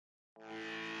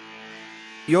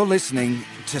You're listening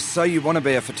to So You Want to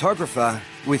Be a Photographer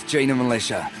with Gina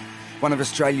Militia, one of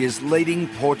Australia's leading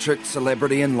portrait,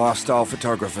 celebrity and lifestyle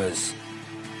photographers.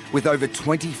 With over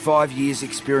 25 years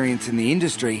experience in the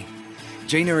industry,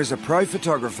 Gina is a pro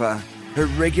photographer who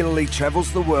regularly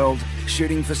travels the world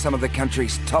shooting for some of the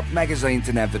country's top magazines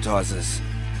and advertisers.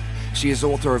 She is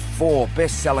author of 4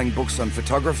 best-selling books on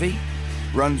photography,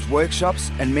 runs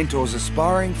workshops and mentors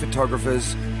aspiring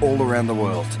photographers all around the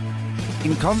world.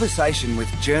 In conversation with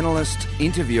journalist,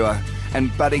 interviewer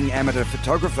and budding amateur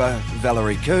photographer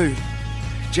Valerie Khoo,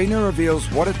 Gina reveals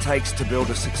what it takes to build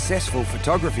a successful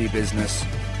photography business,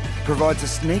 provides a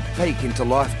sneak peek into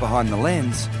life behind the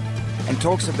lens, and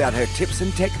talks about her tips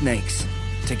and techniques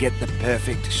to get the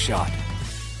perfect shot.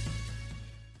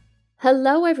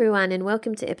 Hello everyone and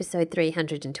welcome to episode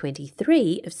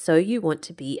 323 of So You Want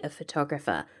to Be a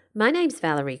Photographer. My name's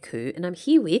Valerie Khoo and I'm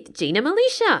here with Gina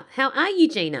Militia. How are you,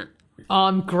 Gina?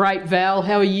 I'm great, Val.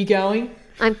 How are you going?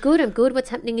 I'm good. What's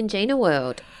happening in Gina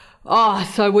world?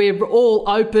 So we're all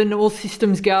open, all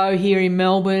systems go here in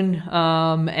Melbourne,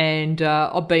 and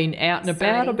I've been out and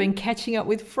about. I've been catching up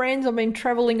with friends. I've been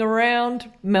travelling around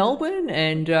Melbourne,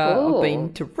 and I've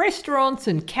been to restaurants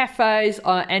and cafes.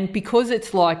 And because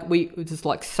it's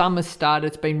like summer started,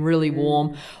 it's been really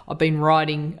warm. I've been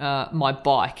riding my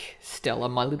bike, Stella,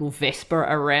 my little Vespa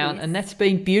around, and that's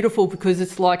been beautiful because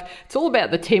it's all about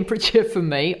the temperature for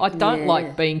me. I don't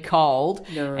like being cold,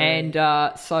 and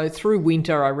so through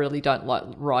winter I really don't like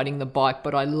riding the bike,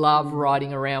 but I love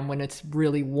riding around when it's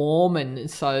really warm, and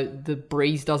so the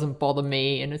breeze doesn't bother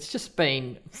me, and it's just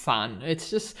been fun. It's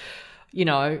just,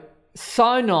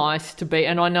 so nice to be,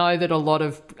 and I know that a lot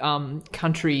of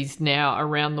countries now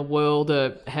around the world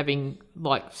are having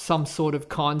some sort of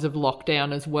kinds of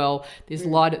lockdown as well. There's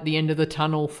light at the end of the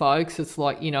tunnel, folks. It's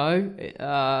it's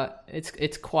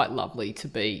quite lovely to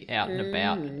be out and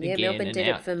about again. Yeah, Melbourne did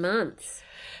it for months.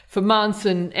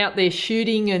 And out there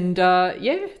shooting, and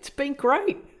it's been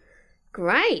great.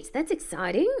 Great, that's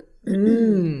exciting.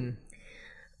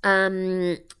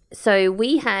 So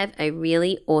we have a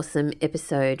really awesome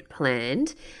episode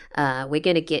planned. We're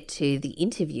going to get to the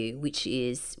interview, which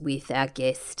is with our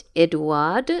guest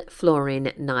Eduard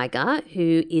Florin Niger,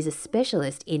 who is a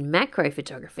specialist in macro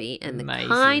photography, and the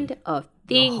kind of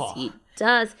things he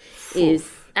does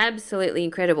is absolutely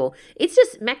incredible. It's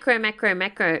just macro.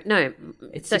 No,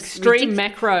 it's extreme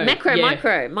macro. Micro.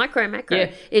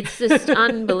 Yeah. It's just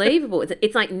unbelievable.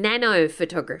 It's like nano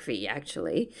photography,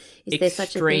 actually. Is there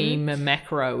such a thing? Extreme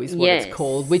macro is what it's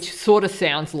called, which sort of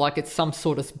sounds like it's some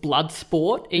sort of blood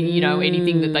sport,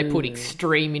 anything that they put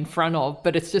extreme in front of,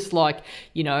 but it's just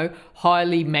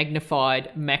highly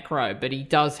magnified macro. But he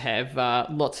does have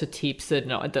lots of tips that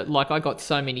I got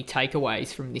so many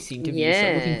takeaways from this interview.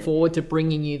 So looking forward to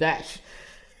bringing you that.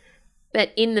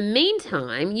 But in the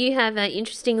meantime, you have an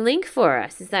interesting link for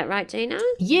us. Is that right, Gina?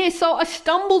 Yeah, so I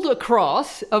stumbled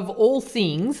across, of all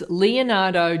things,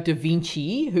 Leonardo da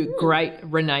Vinci, great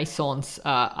Renaissance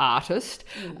artist,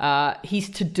 his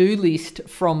to-do list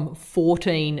from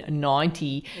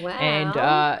 1490.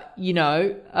 Wow.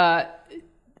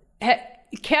 And,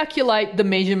 calculate the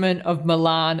measurement of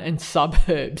Milan and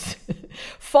suburbs.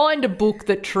 Find a book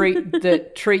that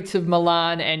treats of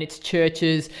Milan and its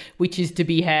churches, which is to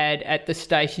be had at the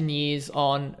stationers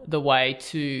on the way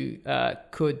to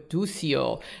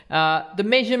Caduccio. The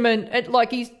measurement,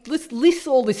 he lists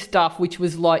all this stuff, which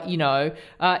was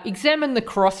examine the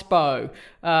crossbow.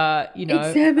 But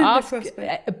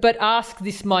ask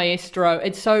this maestro.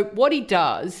 And so what he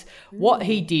does, what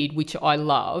he did, which I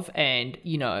love, and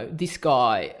this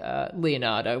guy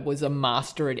Leonardo was a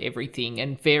master at everything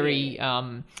and very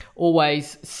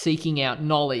always seeking out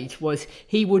knowledge. Was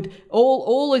he would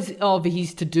all of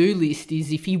his to-do list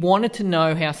is if he wanted to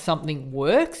know how something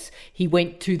works, he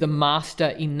went to the master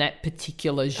in that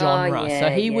particular genre. So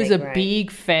he was a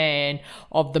big fan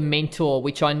of The Mentor,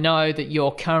 which I know that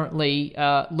you're currently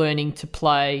learning to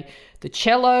play the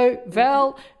cello,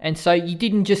 Val, and so you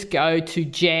didn't just go to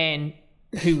Jan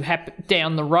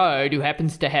down the road who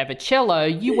happens to have a cello.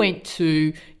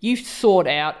 You sought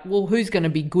out, who's going to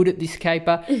be good at this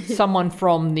caper? Someone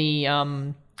from the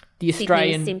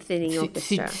Australian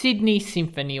Sydney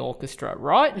Symphony Orchestra,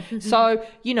 right? So,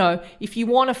 if you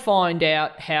want to find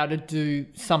out how to do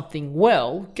something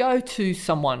well, go to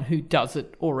someone who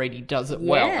already does it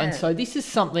well. And so this is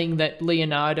something that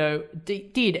Leonardo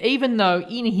did, even though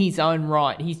in his own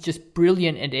right, he's just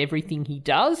brilliant at everything he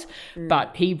does,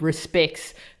 but he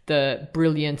respects the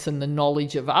brilliance and the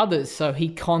knowledge of others. So he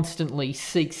constantly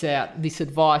seeks out this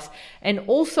advice. And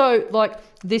also,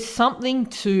 there's something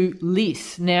to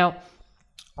lists. Now,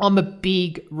 I'm a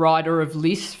big writer of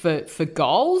lists for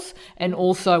goals, and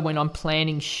also when I'm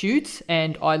planning shoots,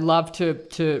 and I love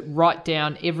to write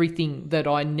down everything that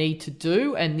I need to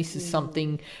do, and this is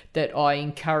something that I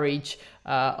encourage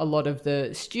a lot of the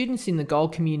students in the goal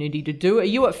community to do. Are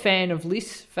you a fan of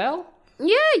lists, Val?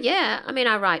 Yeah. I mean,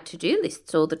 I write to-do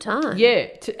lists all the time. Yeah,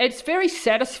 it's very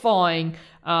satisfying.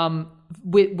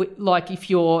 With like if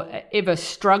you're ever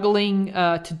struggling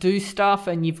to do stuff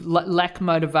and you've lack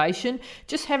motivation,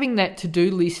 just having that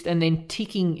to-do list and then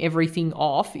ticking everything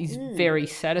off is very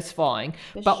satisfying.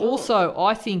 But also,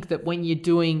 I think that when you're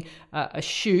doing a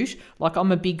shoot, like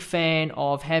I'm a big fan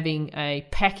of having a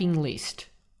packing list.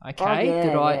 Okay,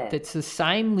 that's the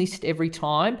same list every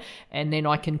time, and then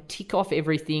I can tick off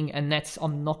everything, and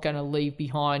I'm not going to leave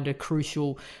behind a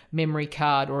crucial memory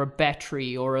card or a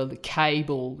battery or a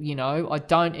cable. You know, I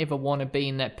don't ever want to be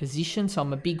in that position, so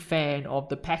I'm a big fan of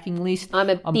the packing list. I'm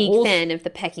a big fan of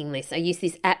the packing list. I use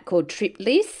this app called Trip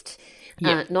List.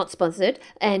 Not sponsored,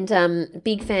 and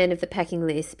big fan of the packing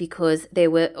list because there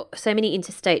were so many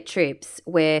interstate trips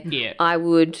where I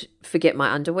would forget my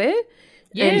underwear.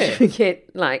 And forget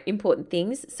like important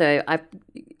things. So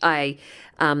I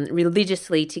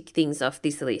religiously tick things off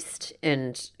this list,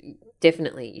 and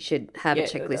definitely you should have a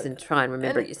checklist and try and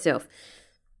remember it yourself.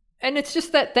 And it's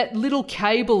just that little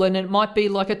cable, and it might be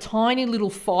like a tiny little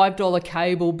 $5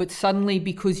 cable, but suddenly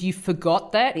because you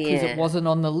forgot that because it wasn't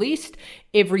on the list,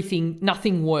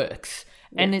 nothing works.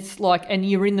 And it's like, and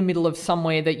you're in the middle of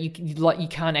somewhere that you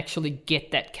can't actually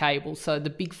get that cable. So the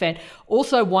big fan.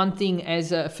 Also, one thing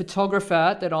as a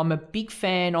photographer that I'm a big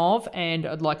fan of,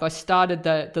 and like I started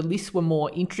the lists were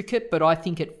more intricate, but I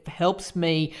think it helps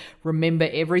me remember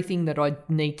everything that I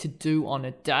need to do on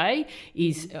a day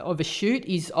of a shoot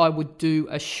is I would do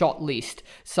a shot list.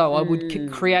 So I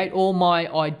would create all my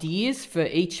ideas for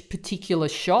each particular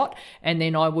shot, and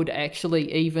then I would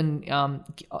actually even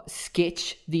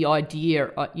sketch the idea,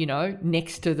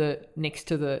 next to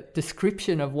the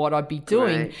description of what I'd be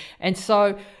doing. Right. And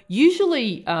so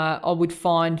usually I would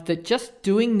find that just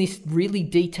doing this really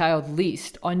detailed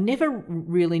list, I never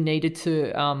really needed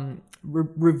to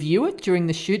review it during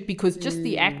the shoot, because just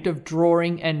the act of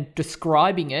drawing and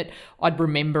describing it, I'd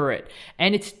remember it.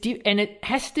 And it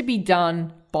has to be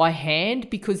done by hand,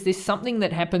 because there's something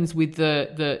that happens with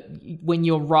the when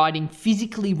you're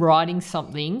physically writing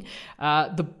something,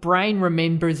 the brain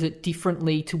remembers it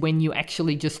differently to when you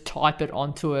actually just type it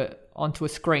onto a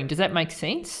screen. Does that make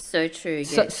sense? So true.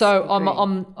 Yes. So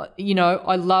I'm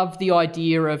I love the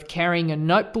idea of carrying a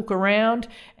notebook around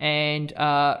and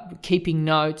keeping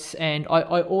notes. And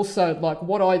I also like,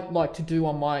 what I like to do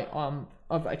on my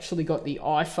I've actually got the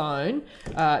iPhone.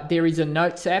 There is a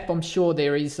notes app. I'm sure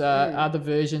there is other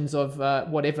versions of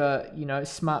whatever,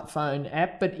 smartphone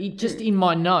app. But in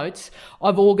my notes,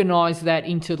 I've organised that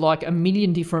into like a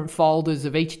million different folders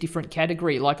of each different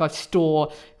category. Like I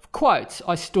store quotes,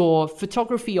 I store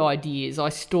photography ideas, I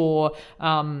store,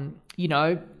 all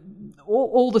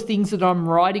the things that I'm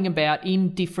writing about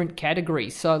in different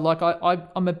categories. So like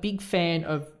I'm a big fan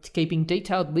of keeping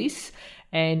detailed lists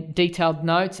and detailed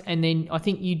notes, and then I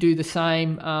think you do the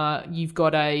same. You've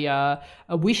got a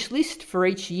wish list for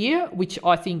each year, which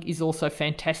I think is also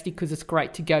fantastic, because it's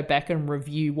great to go back and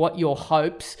review what your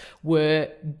hopes were,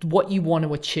 what you want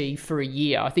to achieve for a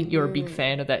year. I think you're a big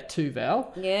fan of that too,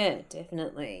 Val. Yeah,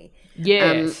 definitely.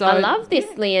 Yeah, so I love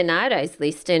this Leonardo's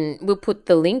list, and we'll put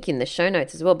the link in the show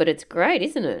notes as well, but it's great,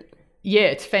 isn't it? Yeah,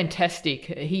 it's fantastic.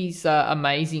 He's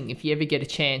amazing. If you ever get a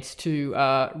chance to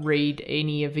read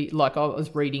any of it, like I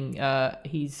was reading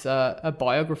his a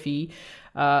biography,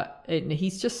 and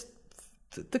he's just,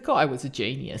 the guy was a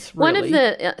genius, really. One of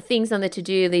the things on the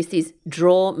to-do list is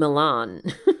draw Milan.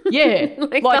 Yeah,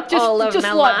 like just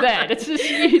like that. It's just,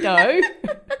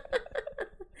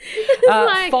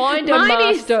 find a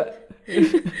master.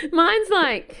 Mine's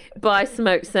like buy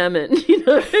smoked salmon,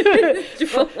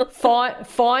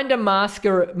 Find a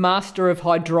master of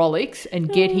hydraulics and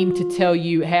get him to tell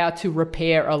you how to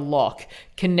repair a lock,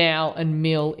 canal and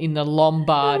mill in the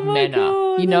Lombard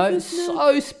manner. God,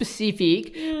 so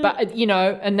specific, but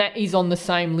and that is on the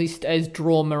same list as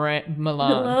draw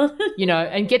Milan.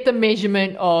 And get the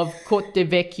measurement of Corte de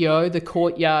Vecchio, the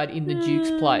courtyard in the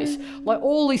Duke's place. Like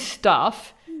all this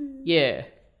stuff, yeah.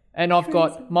 And I've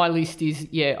got, my list is,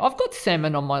 I've got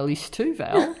salmon on my list too,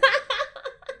 Val.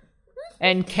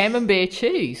 And camembert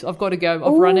cheese. I've got to go,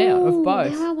 I've run out of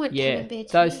both. Now I want camembert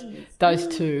cheese. Those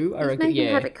two are a good, me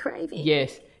have a craving.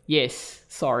 Yes,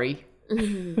 sorry.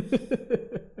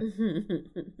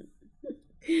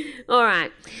 All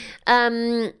right.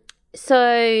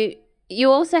 So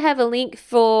you also have a link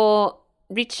for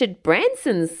Richard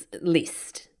Branson's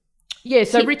list. Yeah,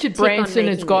 so Richard tip on Branson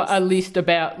has making got a lists. list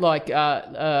about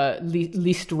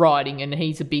list writing, and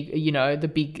he's a big, the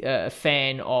big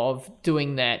fan of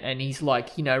doing that. And he's like,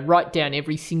 write down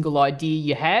every single idea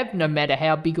you have, no matter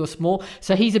how big or small.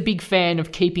 So he's a big fan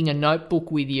of keeping a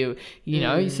notebook with you.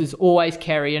 He says always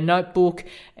carry a notebook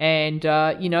and,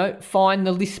 find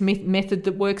the list method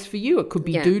that works for you. It could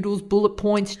be doodles, bullet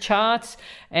points, charts.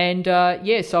 And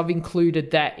so I've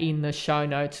included that in the show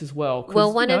notes as well.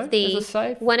 Well, one of the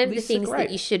things great.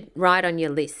 that you should write on your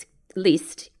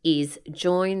list is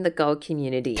join the gold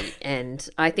community, and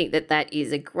I think that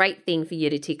is a great thing for you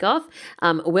to tick off.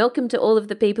 Welcome to all of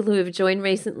the people who have joined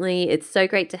recently. It's so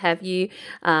great to have you.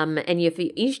 And if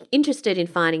you're interested in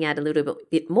finding out a little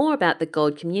bit more about the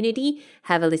gold community,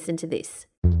 have a listen to this.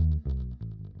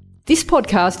 This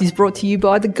podcast is brought to you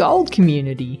by the Gold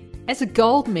Community. As a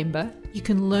Gold member, you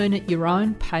can learn at your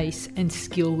own pace and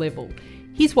skill level.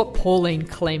 Here's what Pauline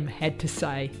Clem had to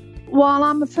say. While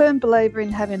I'm a firm believer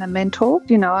in having a mentor,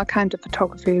 I came to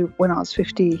photography when I was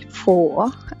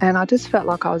 54 and I just felt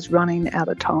like I was running out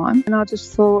of time. And I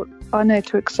just thought I need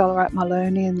to accelerate my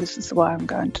learning and this is the way I'm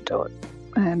going to do it.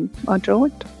 And I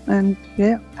joined and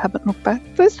haven't looked back.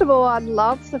 First of all, I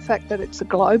love the fact that it's a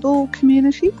global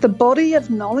community. The body of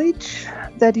knowledge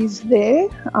that is there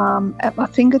at my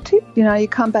fingertip. You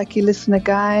come back, you listen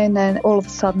again and all of a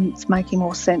sudden it's making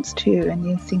more sense to you and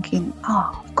you're thinking,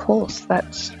 of course,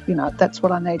 that's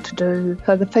what I need to do.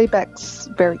 So the feedback's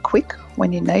very quick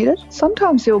when you need it.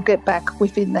 Sometimes you'll get back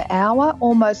within the hour,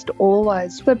 almost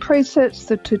always. The presets,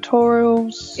 the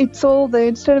tutorials, it's all there.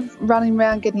 Instead of running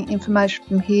around getting information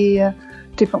from here,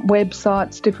 different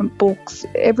websites, different books,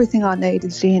 everything I need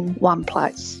is in one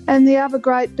place. And the other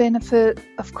great benefit,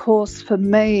 of course, for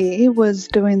me was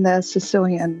doing the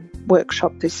Sicilian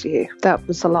workshop this year. That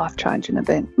was a life-changing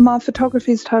event. My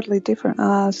photography is totally different.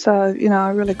 So I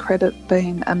really credit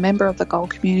being a member of the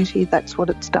Gold Community. That's what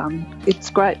it's done. It's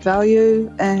great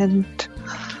value and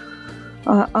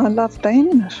I love being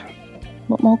in it.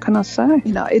 What more can I say?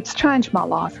 It's changed my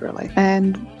life really.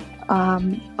 And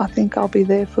I think I'll be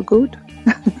there for good.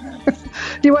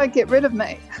 You won't get rid of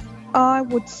me. I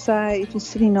would say if you're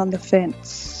sitting on the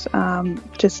fence,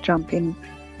 just jump in.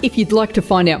 If you'd like to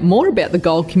find out more about the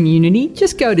Gold Community,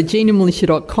 just go to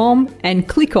ginamilicia.com and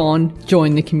click on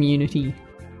Join the Community.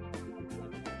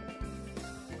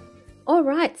 All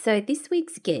right, so this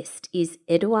week's guest is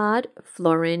Eduard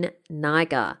Florin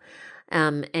Niger,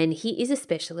 and he is a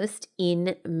specialist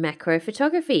in macro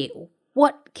photography.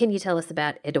 What can you tell us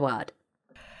about Eduard?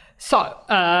 So,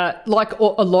 like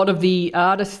a lot of the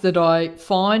artists that I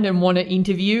find and want to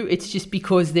interview, it's just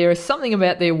because there is something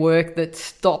about their work that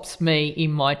stops me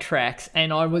in my tracks.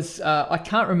 And I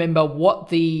can't remember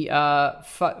what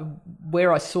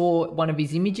where I saw one of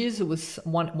his images. It was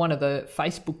one of the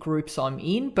Facebook groups I'm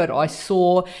in, but I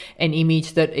saw an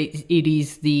image that it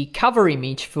is the cover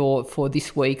image for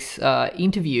this week's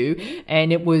interview,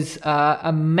 and it was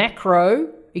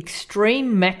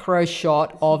extreme macro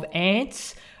shot of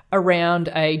ants around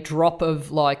a drop of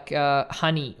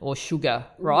honey or sugar,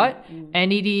 right?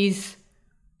 And it is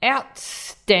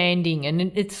outstanding. And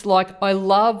it's I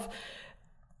love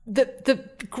the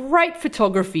great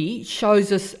photography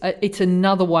shows us it's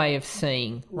another way of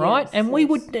seeing, right? Yes,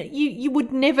 and you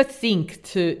would never think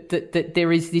that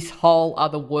there is this whole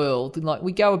other world. And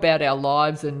we go about our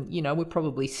lives and, we're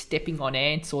probably stepping on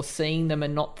ants or seeing them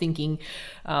and not thinking,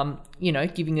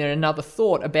 giving it another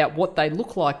thought about what they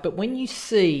look like. But when you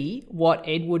see what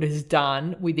Edward has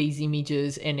done with these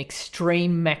images and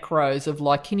extreme macros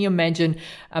of can you imagine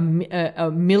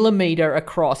a millimetre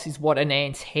across is what an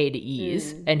ant's head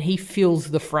is, and he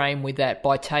fills the frame with that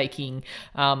by taking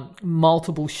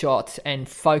multiple shots and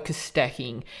focus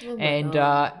stacking.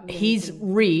 His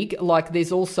rig,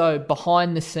 there's also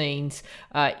behind the scenes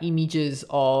images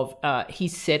of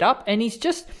his setup, and he's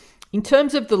just, in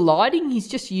terms of the lighting, he's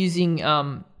just using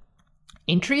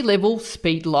entry-level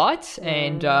speed lights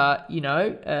and,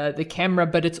 the camera,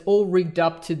 but it's all rigged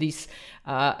up to this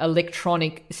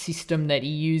electronic system that he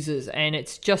uses, and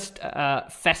it's just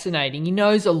fascinating. He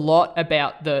knows a lot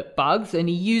about the bugs, and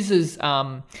he uses,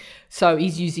 so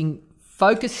he's using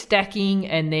focus stacking,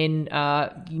 and then,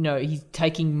 he's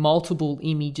taking multiple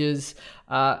images,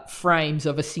 frames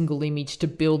of a single image to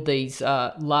build these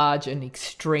large and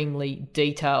extremely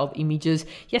detailed images.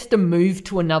 He has to move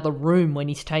to another room when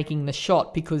he's taking the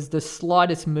shot because the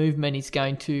slightest movement is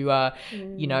going to,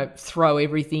 throw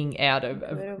everything out of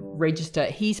register.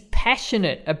 He's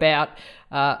passionate about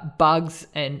bugs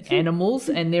and animals.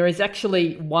 And there is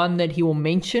actually one that he will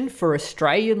mention for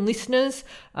Australian listeners.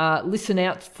 Listen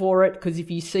out for it, because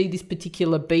if you see this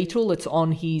particular beetle, it's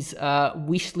on his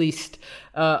wish list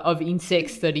of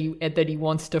insects that he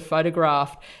wants to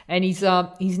photograph. And he's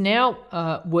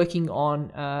now working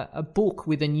on a book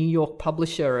with a New York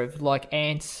publisher of like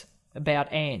ants,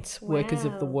 about ants, workers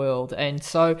of the world. And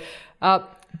so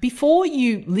before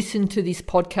you listen to this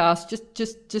podcast,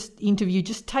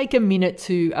 just take a minute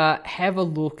to have a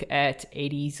look at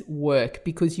Eddie's work,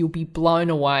 because you'll be blown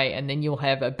away, and then you'll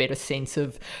have a better sense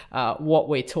of what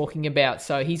we're talking about.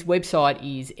 So his website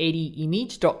is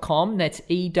eddiimage.com. That's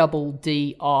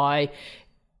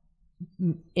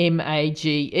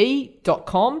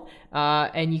EDDIMAGE.com.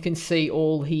 And you can see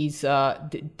all his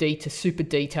super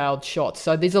detailed shots.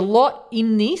 So there's a lot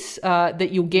in this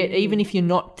that you'll get even if you're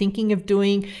not thinking of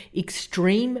doing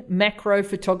extreme macro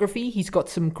photography. He's got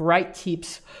some great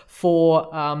tips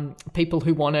for people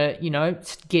who want to,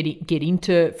 get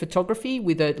into photography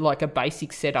with a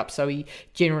basic setup. So he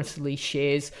generously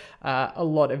shares a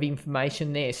lot of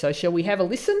information there. So shall we have a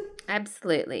listen?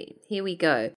 Absolutely. Here we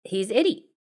go. Here's Eddie.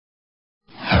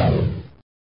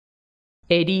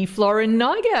 Eddie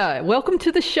Florin-Niger, welcome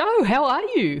to the show. How are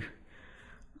you?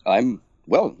 I'm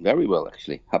well, very well,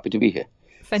 actually. Happy to be here.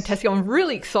 Fantastic. I'm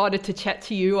really excited to chat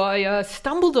to you. I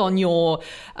stumbled on your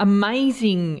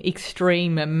amazing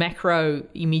extreme macro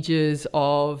images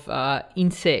of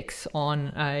insects on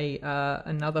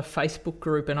another Facebook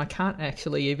group, and I can't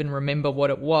actually even remember what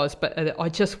it was, but I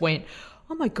just went,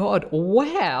 oh my God,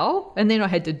 wow. And then I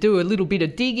had to do a little bit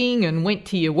of digging and went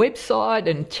to your website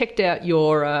and checked out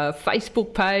your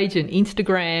Facebook page and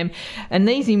Instagram. And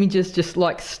these images just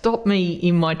stopped me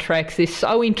in my tracks. They're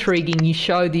so intriguing. You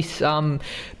show this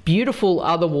beautiful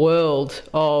other world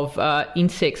of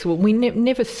insects. Well, we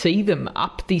never see them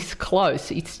up this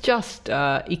close. It's just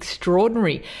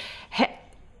extraordinary.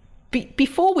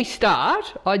 Before we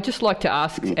start, I'd just like to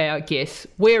ask our guests,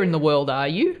 where in the world are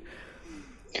you?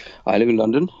 I live in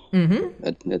London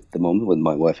at the moment with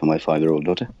my wife and my 5-year-old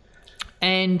daughter.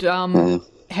 And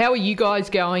how are you guys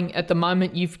going at the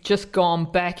moment? You've just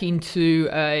gone back into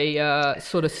a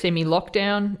sort of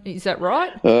semi-lockdown, is that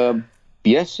right?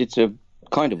 Yes, it's a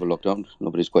kind of a lockdown.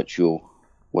 Nobody's quite sure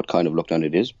what kind of lockdown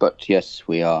it is, but yes,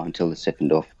 we are until the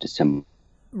 2nd of December.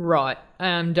 Right,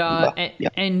 and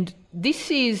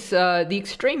this is the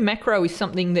extreme macro is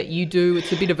something that you do.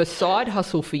 It's a bit of a side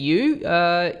hustle for you.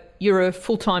 You're a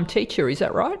full-time teacher, is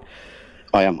that right?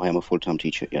 I am a full-time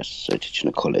teacher, yes. I teach in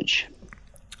a college.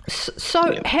 So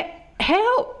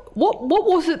what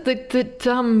was it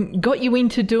that got you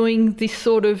into doing this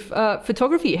sort of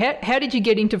photography? How did you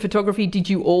get into photography? Did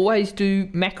you always do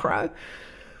macro?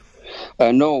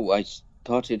 No, I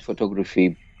started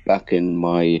photography back in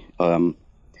my...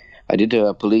 I did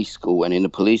a police school, and in the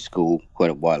police school quite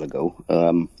a while ago,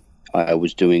 I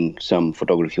was doing some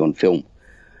photography on film,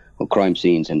 or crime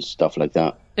scenes and stuff like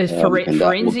that.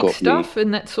 Forensic stuff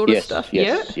and that sort of stuff?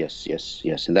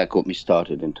 Yes. And that got me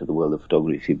started into the world of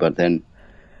photography. But then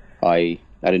I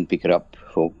didn't pick it up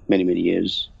for many, many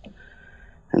years.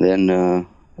 And then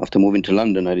after moving to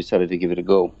London, I decided to give it a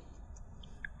go.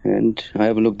 And I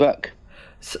haven't looked back.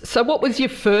 So what was your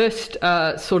first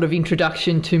sort of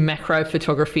introduction to macro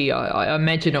photography? I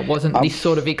imagine it wasn't this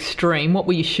sort of extreme. What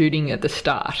were you shooting at the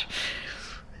start?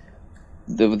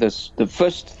 The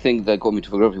first thing that got me to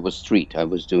photography was street. I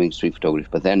was doing street photography,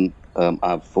 but then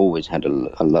I've always had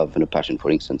a love and a passion for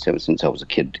insects ever since I was a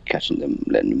kid, catching them,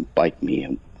 letting them bite me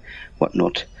and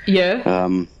whatnot. Yeah.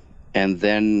 And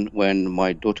then when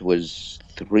my daughter was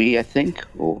 3, I think,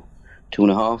 or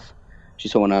 2.5, she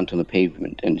saw an ant on the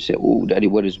pavement and she said, "Oh, Daddy,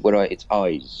 what are its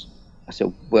eyes?" I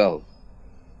said, "Well,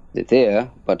 they're there,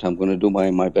 but I'm going to do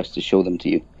my best to show them to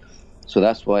you." So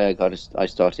that's why I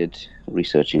started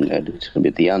researching a little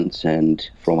bit the ants, and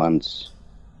from ants,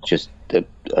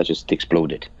 I just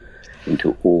exploded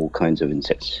into all kinds of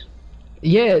insects.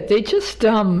 Yeah, they're just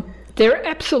they're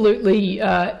absolutely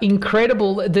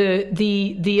incredible.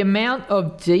 The amount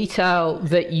of detail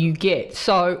that you get.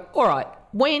 So, all right.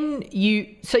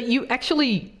 So you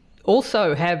actually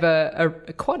also have a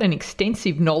quite an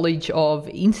extensive knowledge of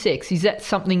insects. Is that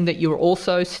something that you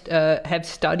also have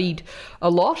studied a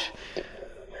lot?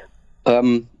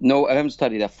 No, I haven't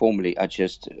studied that formally. I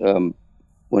just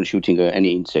when shooting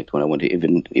any insect, when I want to,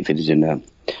 even if it is in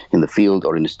the field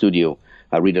or in the studio,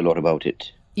 I read a lot about it.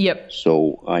 Yep.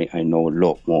 So I know a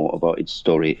lot more about its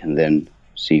story, and then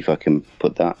see if I can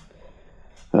put that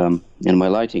in my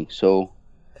lighting. So.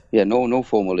 Yeah, no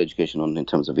formal education in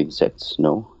terms of insects,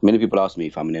 no. Many people ask me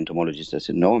if I'm an entomologist. I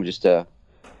said, no, I'm just a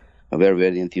very,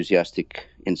 very enthusiastic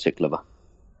insect lover.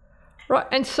 Right,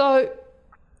 and so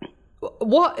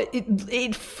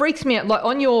it freaks me out. Like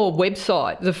on your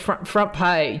website, the front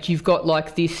page, you've got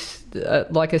like this,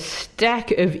 like a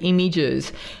stack of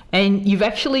images, and you've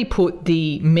actually put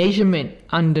the measurement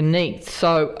underneath.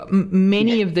 So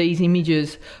many of these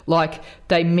images, like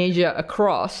they measure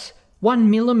across 1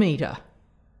 millimeter.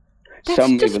 That's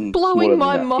Some just even blowing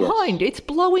my smaller than that, mind. It's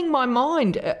blowing my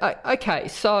mind. Okay,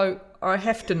 so I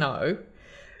have to know,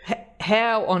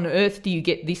 how on earth do you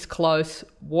get this close?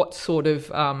 What sort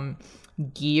of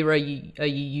gear are you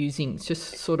using?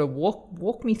 Just sort of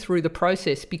walk me through the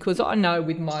process, because I know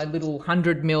with my little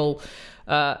 100 mil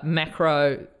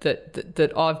macro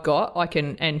that I've got,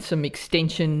 and some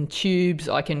extension tubes,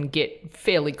 I can get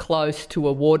fairly close to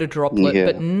a water droplet,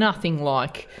 but nothing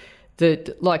like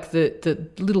the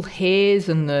little hairs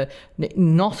and the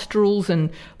nostrils, and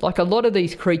like a lot of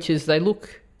these creatures, they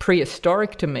look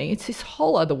prehistoric to me. It's this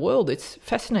whole other world. It's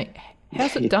fascinating.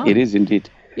 How's it done? It is indeed.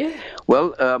 Yeah.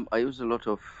 Well, I use a lot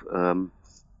of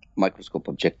microscope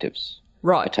objectives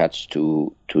attached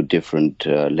to different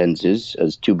lenses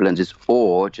as tube lenses,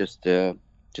 or just a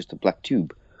black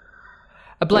tube.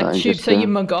 A black tube. So you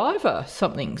MacGyver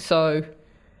something. So.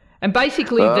 And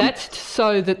basically that's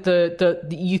so that the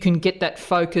you can get that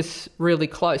focus really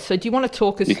close. So do you want to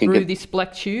talk us through this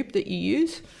black tube that you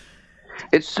use?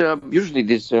 It's usually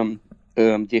this the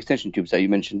extension tubes that you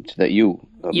mentioned that you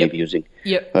may be using.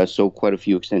 Yep. So quite a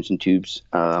few extension tubes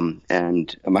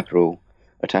and a macro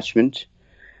attachment.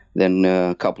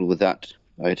 Then coupled with that,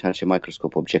 I attach a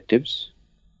microscope objectives.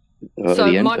 So at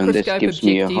the end, microscope and this gives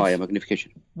me a objectives, higher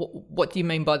magnification. What do you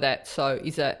mean by that? So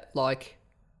is that like...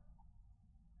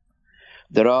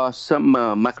 There are some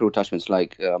macro attachments,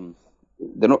 like we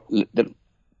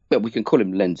can call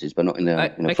them lenses, but not in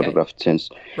a photographed sense.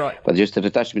 Right. But just an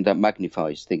attachment that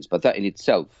magnifies things. But that in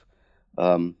itself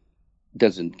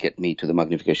doesn't get me to the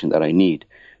magnification that I need.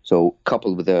 So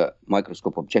coupled with a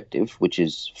microscope objective, which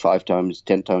is 5 times,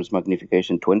 10 times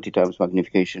magnification, 20 times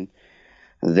magnification,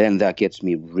 then that gets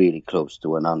me really close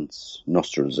to an ant's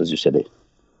nostrils, as you said it.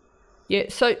 Yeah,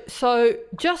 so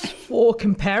just for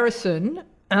comparison...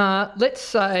 let's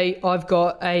say I've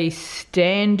got a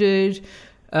standard,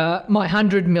 my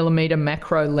 100 millimeter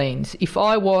macro lens. If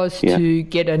I was to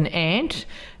get an ant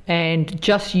and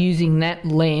just using that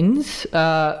lens,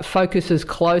 focus as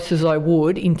close as I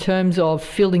would in terms of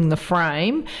filling the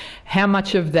frame, how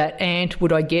much of that ant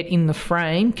would I get in the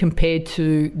frame compared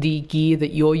to the gear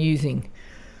that you're using?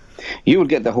 You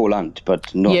will get the whole ant,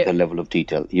 but not the level of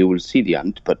detail. You will see the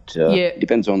ant, but it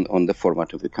depends on the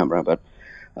format of the camera. But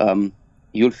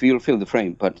you'll fill the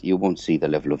frame, but you won't see the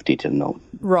level of detail. No,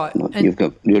 right. No,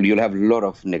 you'll have a lot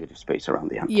of negative space around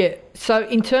the ant. Yeah. So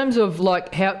in terms of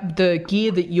like how the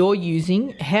gear that you're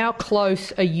using, how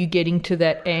close are you getting to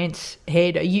that ant's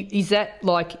head? Is that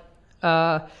like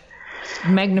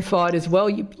magnified as well?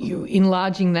 You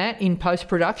enlarging that in post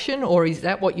production, or is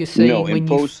that what you're seeing? No,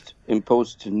 in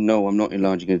post, no, I'm not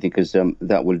enlarging anything, because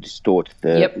that will distort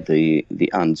the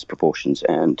ant's proportions,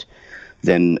 and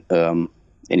then.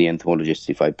 Any entomologist,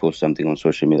 if I post something on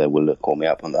social media, will call me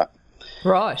up on that.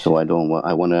 Right. So I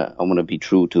want to be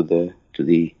true to the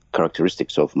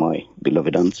characteristics of my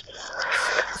beloved ants.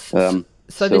 So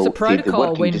there's a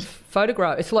protocol when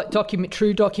photograph. It's like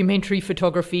true documentary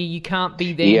photography. You can't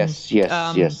be then yes.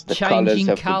 The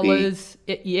changing colours.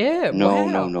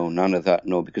 No, none of that.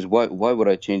 No, because why would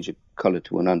I change a color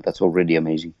to an ant? That's already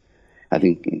amazing. I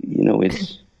think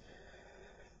it's.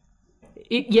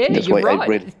 You're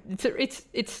right.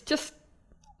 It's just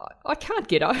I can't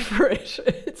get over it.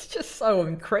 It's just so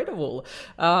incredible.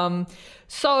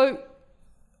 So,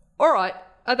 all right,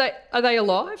 are they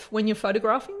alive when you're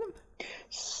photographing them?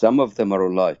 Some of them are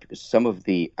alive, because some of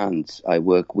the ants, I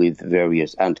work with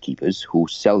various ant keepers who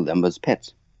sell them as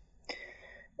pets,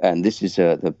 and this is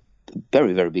the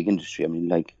very, very big industry. I mean,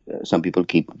 like some people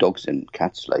keep dogs and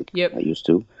cats, like I used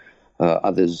to.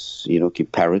 Others,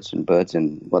 keep parrots and birds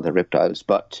and other reptiles.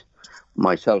 But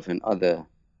myself and other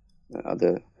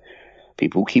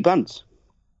people keep ants,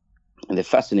 and they're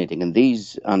fascinating. And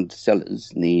these ant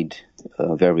sellers need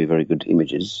very, very good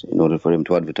images in order for them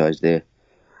to advertise their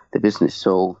business.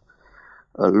 So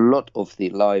a lot of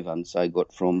the live ants I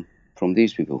got from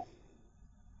these people,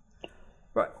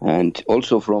 right? And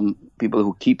also from people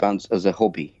who keep ants as a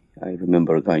hobby. I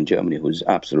remember a guy in Germany who's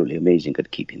absolutely amazing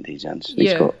at keeping these ants.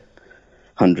 He's got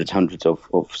hundreds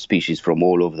of species from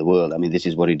all over the world. I mean, this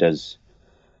is what he does.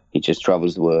 He just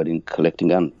travels the world in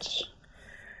collecting ants.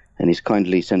 And he's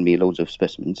kindly sent me loads of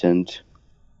specimens, and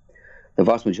the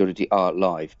vast majority are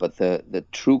live, but the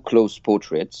true close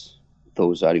portraits,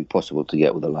 those are impossible to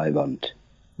get with a live ant.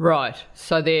 Right.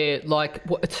 So they're like,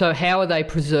 so how are they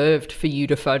preserved for you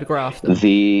to photograph them?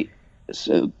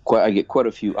 I get quite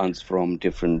a few ants from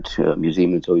different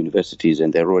museums or universities,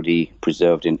 and they're already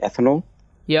preserved in ethanol.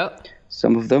 Yep.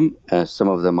 Some of them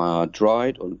are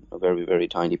dried on very, very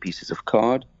tiny pieces of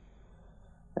card,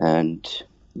 and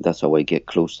that's how I get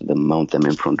close to them, mount them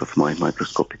in front of my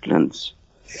microscopic lens.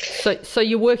 So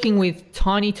you're working with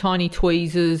tiny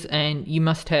tweezers, and you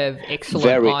must have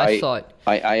excellent eyesight.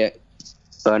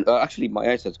 Actually,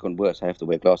 my eyesight's gone worse. I have to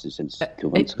wear glasses since 2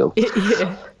 months ago.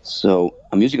 Yeah. So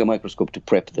I'm using a microscope to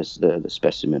prep the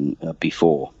specimen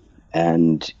before.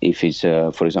 And if it's,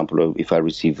 for example, if I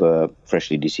receive a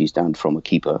freshly deceased ant from a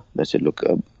keeper that said, look,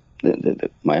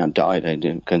 my ant died, I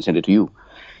can send it to you,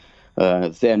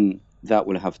 then that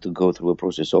will have to go through a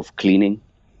process of cleaning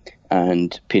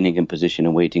and pinning in position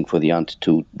and waiting for the ant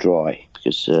to dry,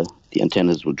 because the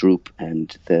antennas will droop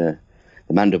and the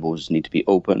mandibles need to be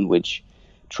open, which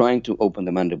trying to open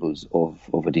the mandibles of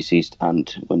a deceased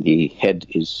ant when the head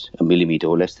is a millimeter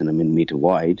or less than a millimeter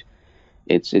wide,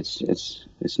 it's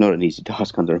not an easy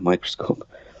task under a microscope.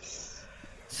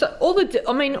 So all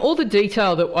the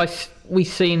detail that we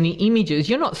see in the images,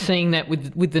 you're not seeing that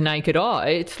with the naked eye.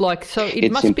 It's like, so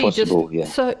it must be just, yeah.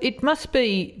 So it must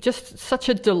be just such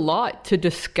a delight to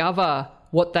discover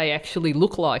what they actually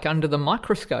look like under the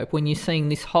microscope when you're seeing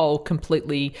this whole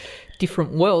completely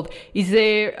different world. Is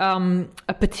there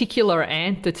a particular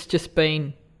ant that's just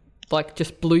been like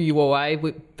just blew you away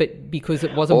but because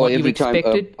it wasn't what you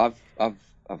expected?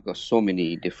 I've got so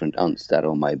many different ants that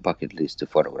are on my bucket list to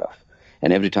photograph.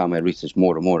 And every time I research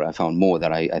more and more, I found more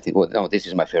that I think, oh, no, this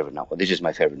is my favorite now. Or this is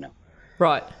my favorite now.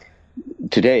 Right.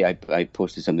 Today, I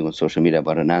posted something on social media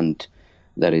about an ant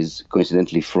that is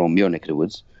coincidentally from your neck of the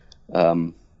woods.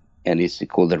 And it's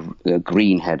called the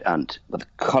greenhead ant. But the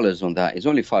colors on that, it's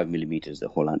only 5 millimeters, the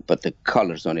whole ant. But the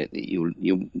colors on it, you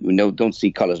don't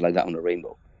see colors like that on a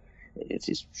rainbow.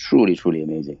 It's truly, truly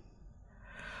amazing.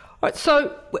 All right.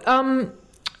 So,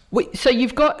 so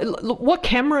you've got, what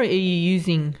camera are you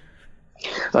using?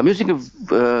 I'm using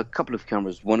a couple of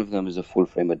cameras. One of them is a full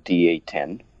frame, a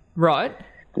D810. Right.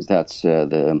 Because that's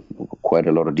quite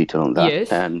a lot of detail on that.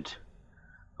 Yes. And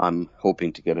I'm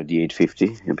hoping to get a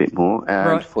D850, a bit more.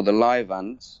 And for the live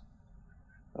ants,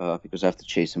 because I have to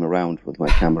chase them around with my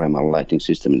camera and my lighting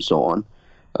system and so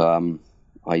on,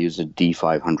 I use a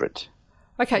D500.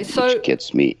 Okay, so which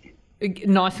gets me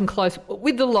nice and close.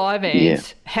 With the live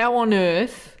ants, how on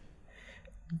earth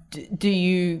do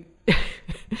you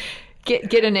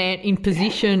get an ant in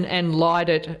position and light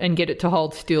it and get it to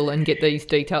hold still and get these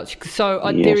details? So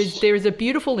there is a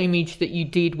beautiful image that you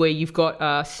did where you've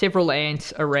got several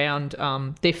ants around.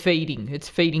 They're feeding. It's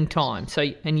feeding time. So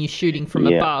and you're shooting from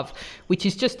above, which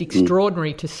is just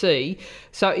extraordinary to see.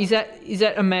 So is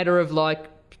that a matter of like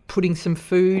putting some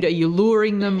food? Are you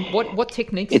luring them? What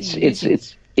techniques are you using?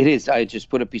 It is. I just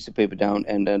put a piece of paper down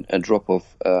and a drop of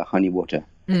honey water.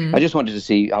 I just wanted to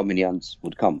see how many ants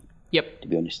would come. Yep. To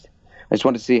be honest, I just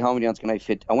wanted to see how many ants can I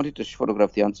fit. I wanted to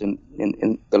photograph the ants in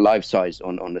the live size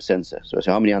on the sensor. So I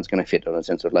said, how many ants can I fit on a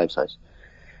sensor live size?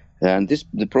 And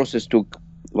the process took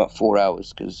about 4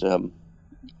 hours because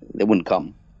they wouldn't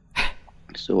come.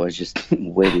 So I just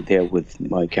waited there with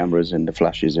my cameras and the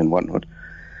flashes and whatnot.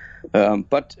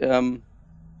 But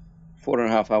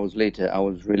 4.5 hours later, I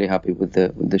was really happy with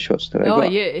the shots that I got. Oh,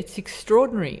 yeah, it's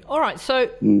extraordinary. All right, so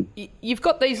you've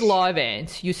got these live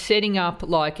ants. You're setting up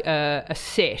like a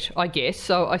set, I guess.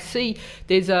 So I see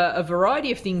there's a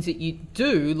variety of things that you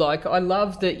do. Like I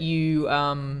love that you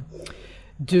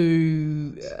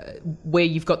do where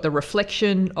you've got the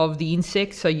reflection of the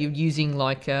insects. So you're using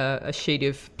like a sheet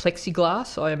of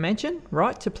plexiglass, I imagine,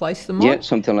 right, to place them on? Yeah,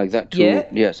 something like that.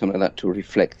 Something like that to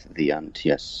reflect the ant,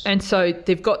 yes. And so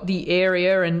they've got the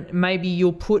area and maybe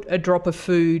you'll put a drop of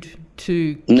food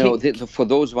to... No, for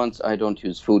those ones I don't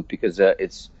use food because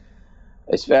it's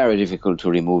very difficult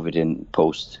to remove it in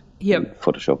post, in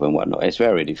Photoshop and whatnot. It's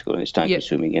very difficult and it's time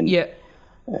consuming. And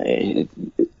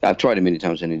I've tried it many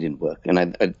times and it didn't work.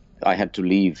 And I had to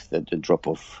leave the drop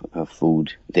of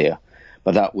food there.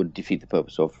 But that would defeat the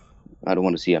purpose of, I don't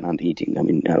want to see an ant eating. I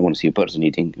mean, I don't want to see a person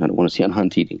eating. I don't want to see an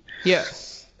ant eating. Yeah.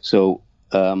 So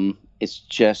it's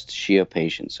just sheer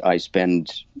patience. I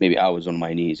spend maybe hours on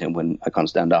my knees and when I can't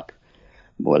stand up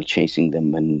while chasing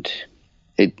them. And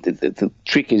the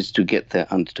trick is to get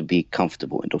the ant to be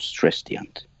comfortable and don't stress the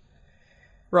ant.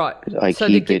 Right. I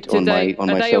keep it on my surface.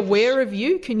 Are they aware of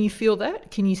you? Can you feel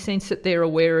that? Can you sense that they're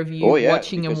aware of you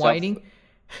watching and waiting?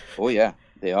 Oh, yeah.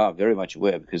 They are very much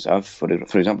aware because for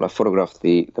example, I've photographed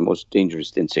the most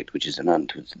dangerous insect, which is an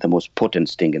ant, the most potent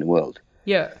sting in the world.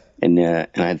 Yeah. And I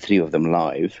had 3 of them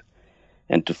live.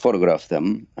 And to photograph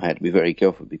them, I had to be very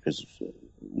careful because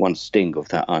one sting of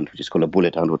that ant, which is called a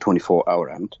bullet ant or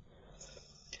 24-hour ant,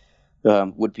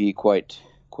 would be quite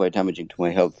damaging to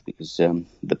my health because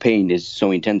the pain is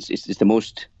so intense. It's the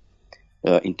most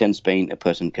intense pain a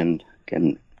person can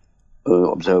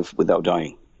observe without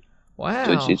dying. Wow.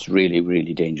 So it's really,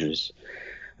 really dangerous.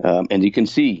 And you can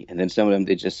see, and then some of them,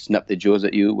 they just snap their jaws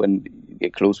at you when you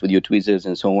get close with your tweezers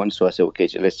and so on. So I said, okay,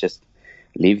 so let's just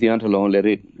leave the ant alone, let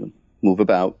it move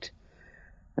about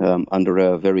under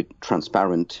a very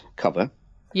transparent cover.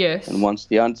 Yes. And once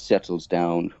the ant settles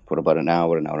down for about an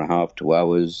hour and a half, 2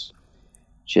 hours,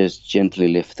 just gently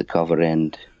lift the cover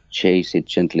and chase it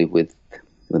gently with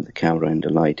the camera and the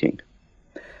lighting.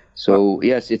 So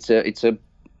yes, it's a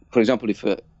for example, if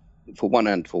for one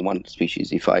ant, for one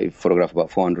species, if I photograph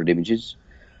about 400 images,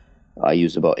 I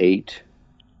use about 8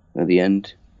 at the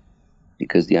end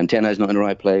because the antenna is not in the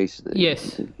right place.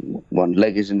 Yes. One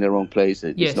leg is in the wrong place.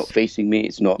 It's Yes. not facing me.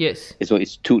 It's not. Yes.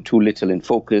 It's too little in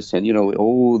focus, and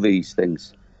all these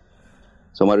things.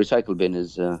 So my recycle bin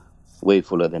is way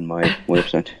fuller than my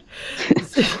website.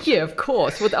 Yeah, of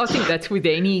course. Well, I think that's with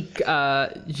any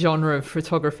genre of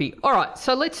photography. All right,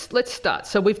 so let's start.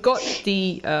 So we've got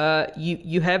the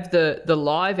you have the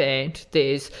live ant.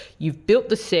 You've built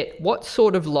the set. What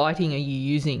sort of lighting are you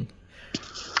using?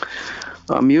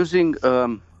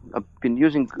 I've been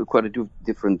using quite a few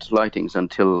different lightings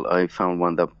until I found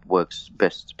one that works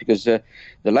best. Because the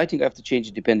lighting I have to change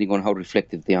it depending on how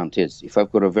reflective the ant is. If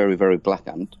I've got a very, very black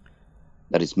ant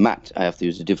that is matte, I have to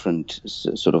use a different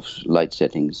sort of light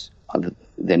settings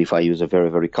than if I use a very,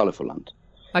 very colorful ant.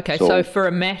 Okay, so for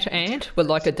a matte ant, but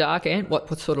like a dark ant, what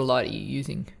sort of light are you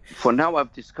using? For now,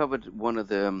 I've discovered one of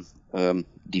the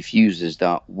diffusers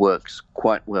that works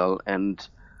quite well, and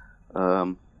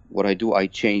what I do, I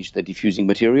change the diffusing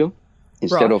material.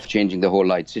 Instead of changing the whole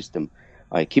light system,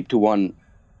 I keep to one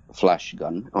flash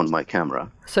gun on my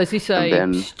camera. So is this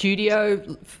a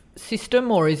studio system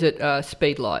or is it a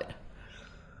speed light?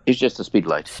 It's just a speed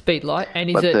light. Speed light. And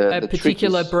is it a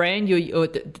particular brand or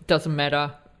it doesn't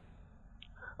matter?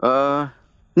 No,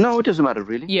 it doesn't matter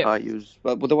really. Yeah.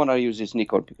 But the one I use is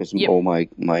Nikon because all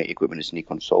my equipment is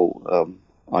Nikon. So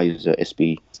I use a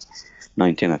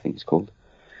SP910, I think it's called.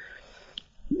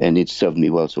 And it's served me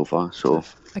well so far. So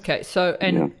okay, so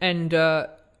and are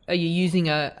you using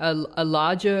a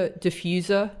larger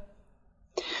diffuser?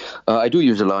 I do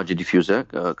use a larger diffuser,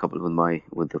 coupled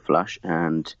with the flash,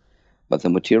 but the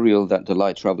material that the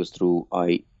light travels through,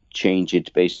 I change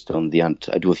it based on the ant.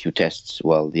 I do a few tests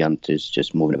while the ant is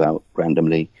just moving about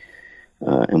randomly,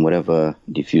 and whatever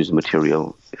diffuser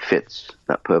material fits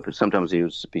that purpose. Sometimes I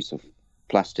use a piece of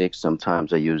plastic.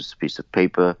 Sometimes I use a piece of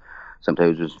paper.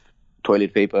 Sometimes I use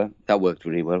toilet paper. That worked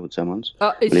really well with someone's.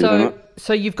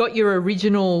 So you've got your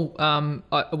original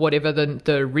whatever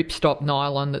the ripstop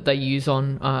nylon that they use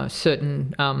on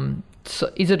certain.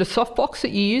 So is it a softbox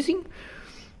that you're using?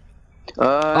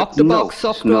 Octobox, no,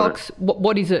 softbox.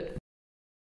 What is it?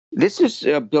 This is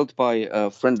built by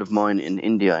a friend of mine in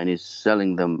India, and he's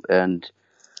selling them. And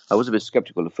I was a bit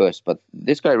skeptical at first, but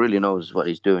this guy really knows what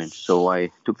he's doing. So I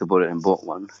took the bullet and bought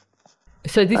one.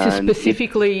 So this is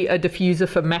specifically a diffuser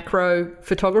for macro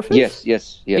photographers?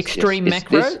 Yes. Extreme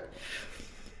macro?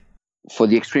 For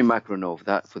the extreme macro, no.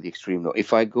 For the extreme, no.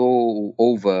 If I go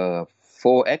over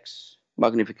 4x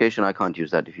magnification, I can't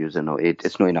use that diffuser. No,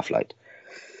 it's not enough light.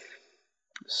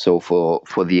 So for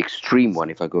the extreme one,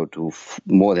 if I go to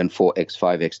more than 4x,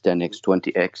 5x, 10x,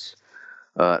 20x,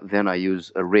 then I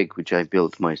use a rig which I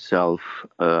built myself,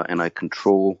 and I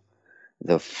control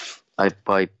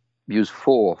I use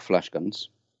 4 flash guns,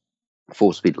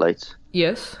 4 speed lights.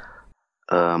 Yes.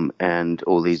 And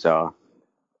all these are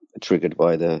triggered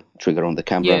by the trigger on the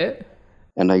camera. Yeah.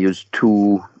 And I use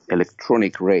 2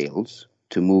 electronic rails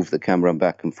to move the camera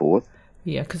back and forth.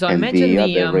 Yeah, because I imagine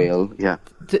the other rail,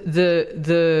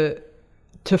 the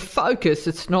to focus,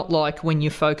 it's not like when you're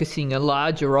focusing a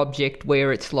larger object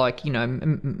where it's like,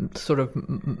 sort of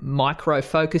micro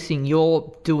focusing.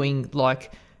 You're doing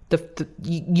like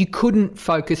you couldn't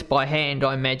focus by hand,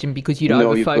 I imagine, because you'd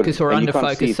overfocus or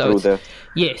underfocus. So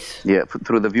yes. Yeah,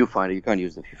 through the viewfinder, you can't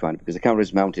use the viewfinder because the camera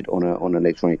is mounted on an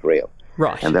electronic rail.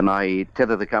 Right. And then I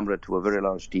tether the camera to a very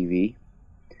large TV,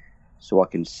 so I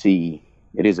can see.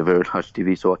 It is a very large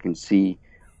TV, so I can see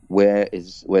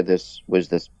where's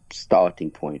the starting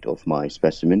point of my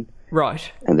specimen. Right.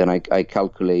 And then I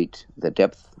calculate the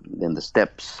depth, then the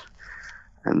steps,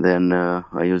 and then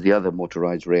I use the other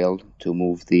motorized rail to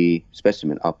move the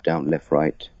specimen up, down, left,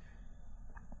 right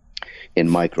in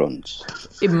microns.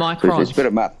 In microns. So it's a bit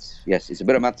of maths. Yes, it's a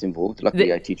bit of maths involved.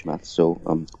 Luckily, I teach maths, so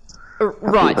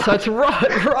Right, so it's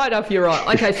right up your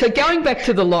eye. Okay, so going back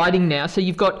to the lighting now, so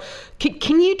you've got.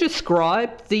 Can you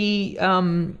describe the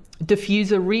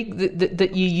diffuser rig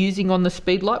that you're using on the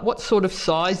Speedlight? What sort of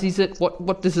size is it?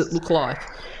 What does it look like?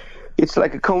 It's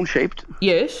like a cone shaped.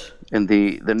 Yes. And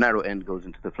the narrow end goes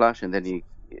into the flash, and then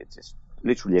it's just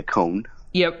literally a cone.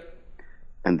 Yep.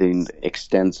 And then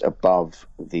extends above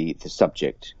the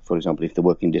subject. For example, if the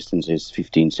working distance is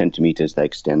 15 centimeters, that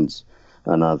extends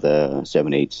another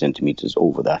 7-8 centimeters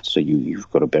over that. So you've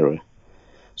got a better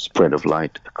spread of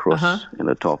light across in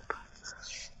the top.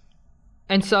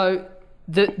 And so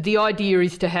the idea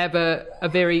is to have a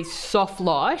very soft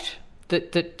light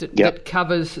that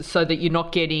covers, so that you're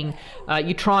not getting,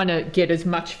 you're trying to get as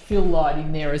much fill light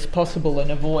in there as possible and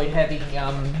avoid having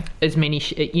as many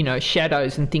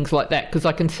shadows and things like that, because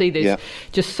I can see there's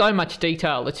just so much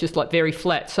detail. It's just like very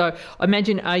flat. So I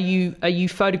imagine, are you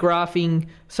photographing,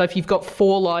 so if you've got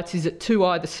 4 lights, is it 2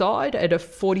 either side at a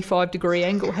 45-degree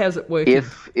angle? How's it working?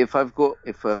 If I go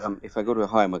to a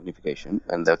higher magnification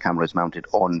and the camera is mounted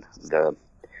on the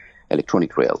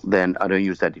electronic rail, then I don't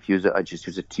use that diffuser. I just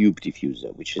use a tube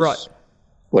diffuser, which is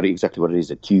exactly what it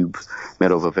is, a tube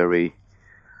made of a very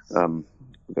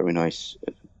very nice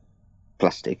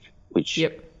plastic, which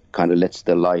kind of lets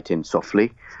the light in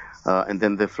softly. And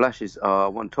then the flashes are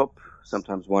one top,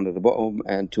 sometimes one at the bottom,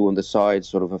 and 2 on the side,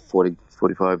 sort of a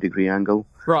 45-degree angle.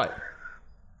 Right.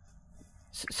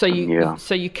 So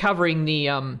you're covering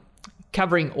the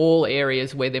covering all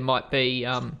areas where there might be,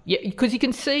 because you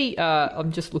can see,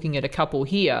 I'm just looking at a couple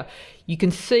here, you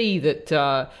can see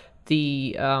that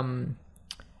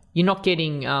you're not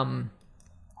getting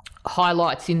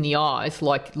highlights in the eyes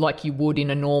like you would in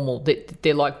a normal,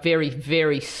 they're like very,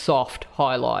 very soft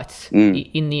highlights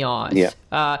in the eyes.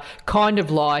 Kind of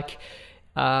like,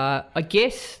 I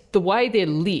guess the way they're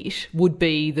lit would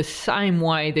be the same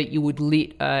way that you would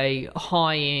lit a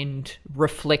high-end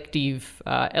reflective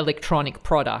electronic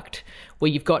product, where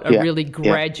you've got a really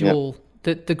gradual,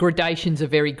 the gradations are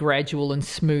very gradual and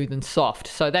smooth and soft.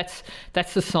 So that's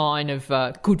the sign of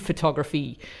good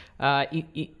photography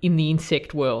in the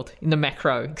insect world, in the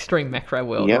extreme macro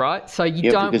world, right? So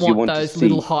you don't want those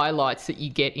little highlights that you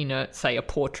get in a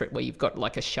portrait where you've got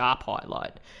like a sharp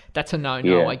highlight. That's a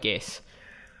no-no, I guess.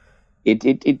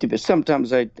 It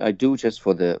sometimes I do just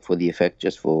for the effect,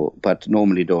 but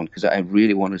normally don't, because I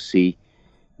really want to see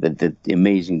the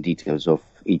amazing details of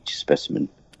each specimen.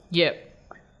 Yep.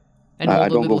 And I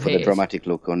don't go for the dramatic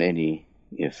look on any.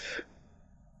 If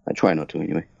I try not to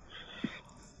anyway.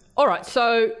 All right,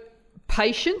 so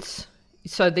patience.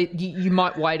 So that you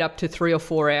might wait up to 3 or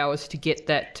 4 hours to get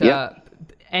that.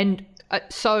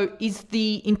 So is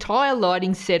the entire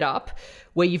lighting setup,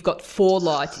 where you've got 4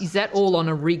 lights, is that all on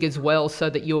a rig as well, so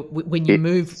that when you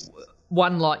move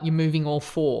one light, you're moving all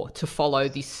 4 to follow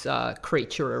this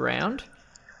creature around?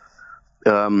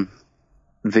 The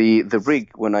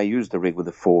rig, when I use the rig with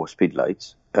the 4 speed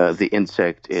lights, the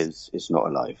insect is not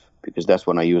alive, because that's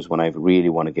when I use when I really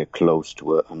want to get close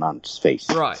to an ant's face.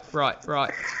 Right.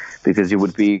 Because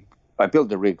I built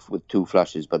the rig with 2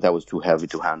 flashes, but that was too heavy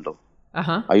to handle.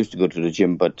 I used to go to the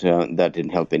gym, but that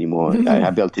didn't help anymore.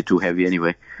 I built it too heavy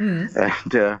anyway. And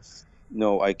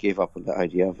I gave up on the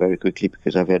idea very quickly,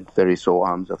 because I've had very sore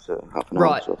arms after half an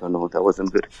hour, so I know that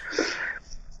wasn't good.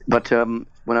 But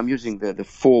when I'm using the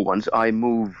 4 ones, I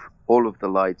move all of the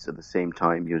lights at the same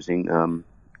time using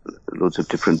loads of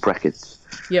different brackets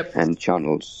and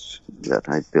channels that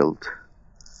I built.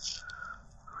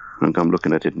 And I'm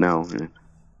looking at it now.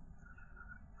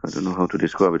 I don't know how to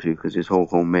describe it to you, because it's all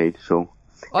homemade. So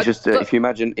it's just if you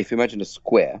imagine a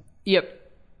square.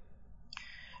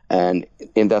 And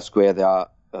in that square there are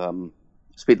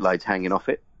speed lights hanging off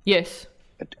it. Yes.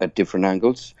 At different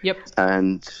angles.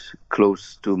 And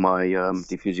close to my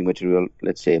diffusing material,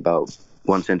 let's say about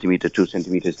 1 centimeter, 2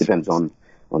 centimeters, depends on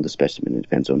the specimen. It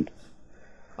depends on.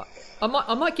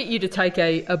 I might get you to take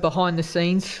a behind the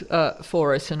scenes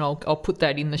for us, and I'll put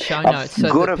that in the show notes.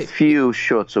 I've got a few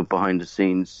shots of behind the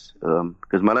scenes,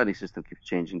 because my lighting system keeps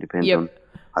changing. Depends on,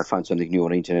 I find something new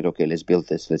on the internet. Okay, let's build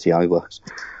this. Let's see how it works.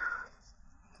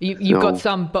 You've got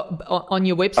some on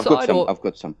your website? I've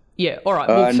got some. Yeah, all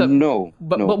right. No.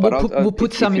 But we'll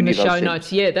put some in the show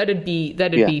notes. Yeah, that'd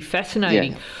be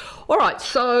fascinating. All right,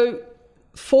 so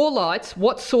 4 lights.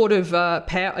 What sort of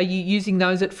power are you using?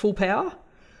 Those at full power?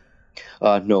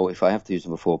 No, if I have to use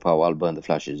them at full power, I'll burn the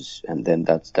flashes, and then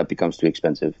that becomes too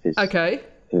expensive. Okay.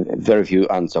 Very few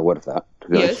ants are worth that, to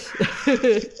be honest.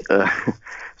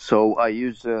 So I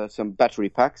use some battery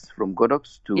packs from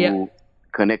Godox to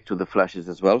connect to the flashes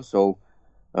as well. So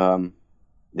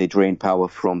they drain power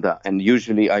from that. And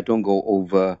usually I don't go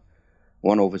over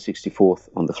 1/64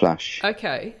 on the flash.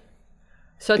 Okay.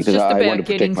 So it's Because just I about want to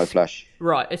protect getting my flash.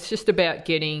 right. It's just about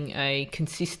getting a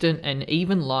consistent and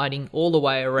even lighting all the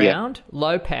way around,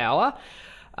 low power.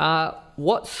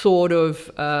 What sort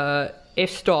of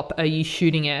f-stop are you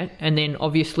shooting at? And then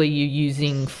obviously you're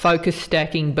using focus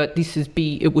stacking, but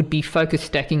it would be focus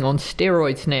stacking on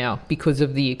steroids now because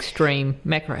of the extreme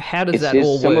macro. How does that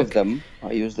all some work? of them,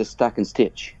 I use the stack and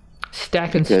stitch.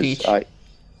 Stack and Because stitch.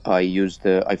 I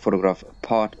photograph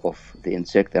part of the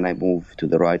insect, then I move to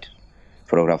the right,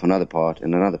 photograph another part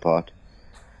and another part,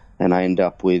 and I end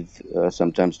up with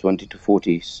sometimes 20 to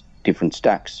 40 different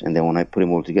stacks, and then when I put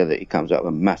them all together, it comes out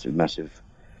a massive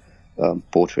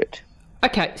portrait.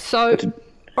 Okay, so,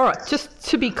 all right, just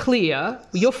to be clear,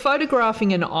 you're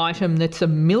photographing an item that's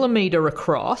 1 millimetre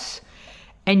across,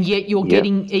 and yet you're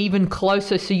getting even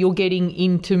closer, so you're getting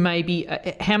into maybe,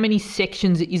 how many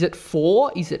sections? Is it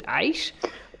 4? Is it 8?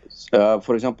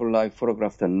 For example, I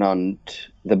photographed a nunt.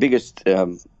 The biggest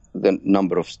the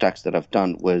number of stacks that I've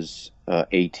done was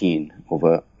 18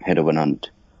 over head of an nunt.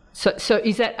 So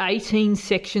is that 18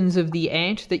 sections of the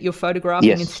ant that you're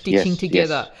photographing and stitching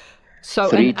together? Yes. So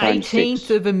 3 an times 18th 6.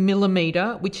 of a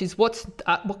millimetre, which is what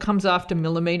comes after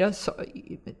millimetre. So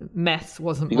maths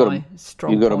wasn't my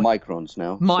strong point. You go to microns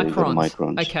now. So you go to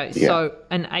microns. Okay, yeah. so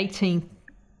an 18,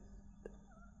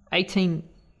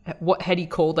 how do you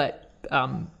call that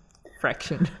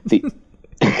fraction? The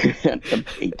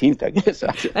 18th, I guess.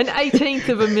 An 18th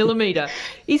of a millimetre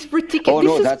is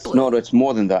ridiculous. Oh no, it's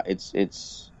more than that.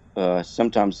 It's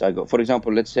sometimes I go. For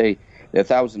example, let's say there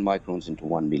are 1,000 microns into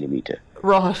 1 millimeter.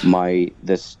 Right.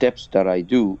 The steps that I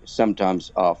do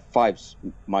sometimes are 5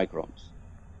 microns.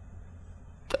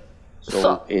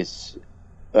 So it's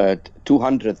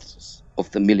 200ths of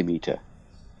the millimeter.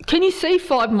 Can you see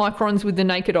 5 microns with the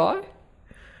naked eye?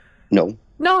 No.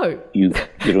 No. You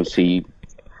don't see.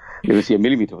 You don't see a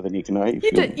millimeter with the naked eye. I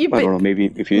don't know.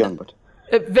 Maybe if you're young, but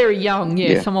very young.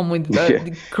 Yeah. Someone with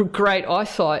great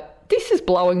eyesight. This is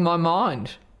blowing my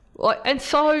mind. And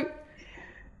so.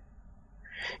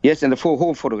 Yes, and the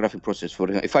whole photographic process.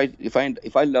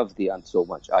 If I love the ant so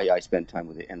much, I spend time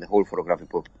with it, and the whole photographic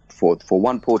for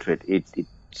one portrait, it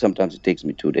sometimes it takes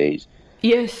me 2 days.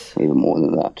 Yes. Even more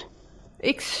than that.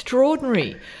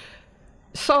 Extraordinary.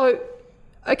 So,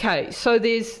 okay, so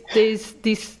there's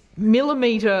this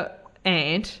millimetre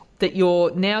ant that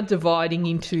you're now dividing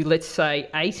into, let's say,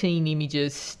 18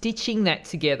 images, stitching that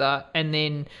together, and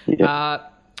then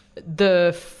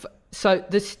so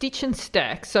the stitch and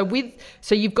stack. So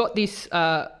you've got this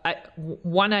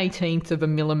 1/18th of a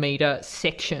millimetre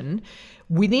section.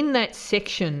 Within that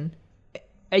section,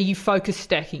 are you focus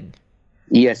stacking?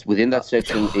 Yes, within that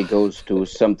section, it goes to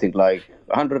something like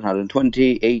 100,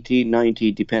 120, 80,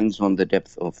 90, depends on the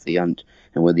depth of the ant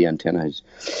and where the antenna is.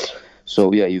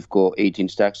 So, yeah, you've got 18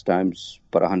 stacks times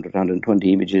about 100,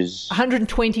 120 images.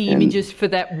 120 images for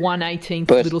that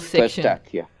 1/18th little section. Per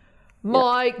stack, yeah.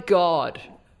 My God.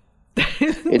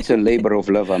 It's a labor of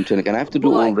love, I'm telling you. And I have to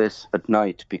do all this at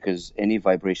night because any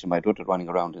vibration, my daughter running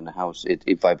around in the house,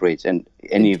 it vibrates, and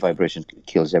any vibration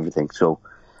kills everything. So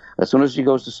as soon as she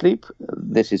goes to sleep,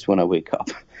 this is when I wake up.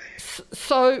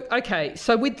 So, okay.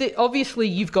 So obviously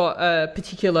you've got a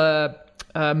particular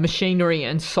machinery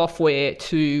and software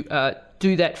to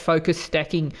do that focus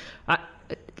stacking,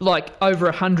 like over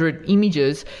 100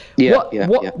 images.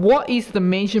 What is the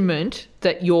measurement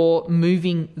that you're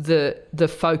moving the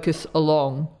focus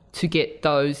along to get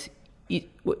those?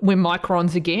 We're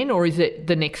microns again, or is it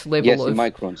the next level? Yes, in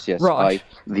microns. Yes, right.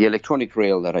 The electronic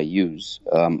rail that I use,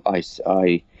 I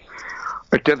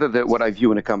tether what I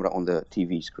view in a camera on the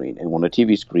TV screen, and on the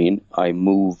TV screen, I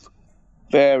move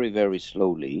very, very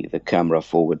slowly the camera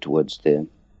forward towards the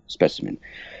specimen.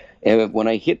 When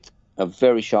I hit a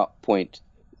very sharp point,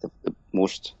 the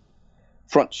most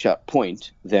front sharp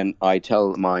point, then I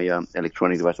tell my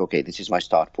electronic device, okay, this is my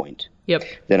start point. Yep.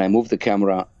 Then I move the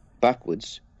camera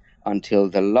backwards until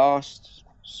the last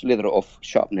slither of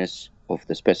sharpness of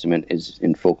the specimen is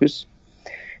in focus.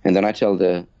 And then I tell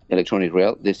the electronic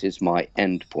rail, this is my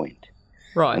end point.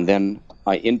 Right. And then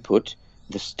I input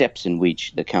the steps in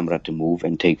which the camera to move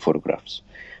and take photographs.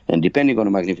 And depending on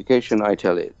the magnification, I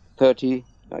tell it 30.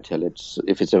 I tell it,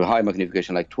 if it's a high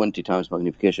magnification, like 20 times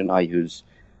magnification, I use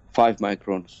 5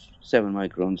 microns, 7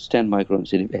 microns, 10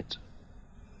 microns in it.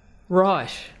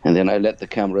 Right. And then I let the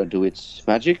camera do its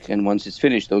magic. And once it's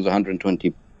finished, those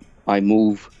 120, I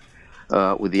move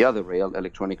with the other rail,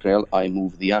 electronic rail, I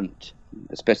move the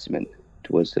specimen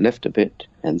towards the left a bit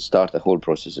and start the whole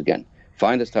process again.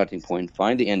 Find the starting point,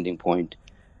 find the ending point,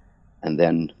 and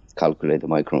then calculate the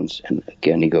microns. And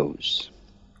again it goes.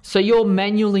 So you're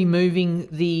manually moving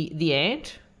the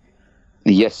ant?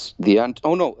 Yes, the anti.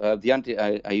 Oh no, the anti.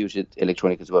 I use it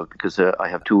electronic as well because I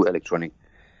have two electronic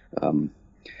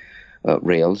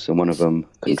rails, and one of them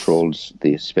controls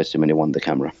the specimen and one the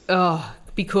camera.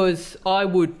 Because I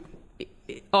would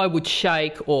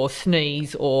shake or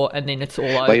sneeze and then it's all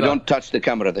over. But you don't touch the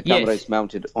camera. The camera is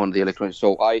mounted on the electronic.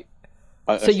 So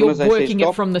so you're working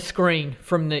it from the screen,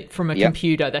 from a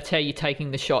computer. That's how you're taking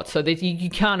the shot. So that you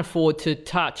can't afford to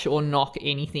touch or knock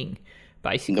anything,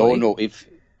 basically. No.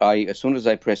 As soon as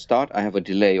I press start, I have a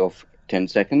delay of 10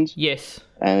 seconds. Yes.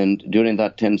 And during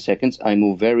that 10 seconds, I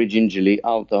move very gingerly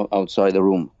outside the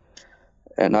room.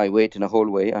 And I wait in a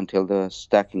hallway until the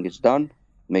stacking is done,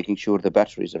 making sure the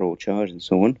batteries are all charged and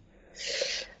so on.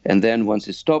 And then once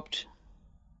it's stopped,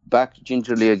 back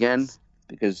gingerly again,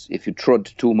 because if you trod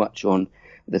too much on,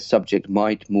 the subject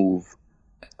might move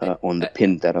on the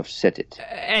pin that I've set it.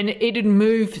 And it'd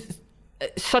move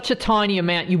such a tiny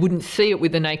amount you wouldn't see it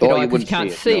with the naked eye because you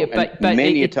can't see it, but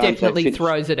it definitely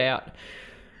throws it out.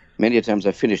 Many a times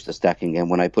I finish the stacking, and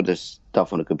when I put the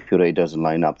stuff on the computer, it doesn't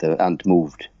line up. The ant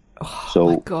moved. Oh,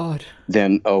 my God.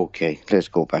 Then, okay, let's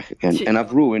go back again. And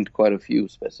I've ruined quite a few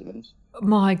specimens.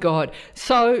 My God.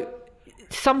 So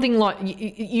something like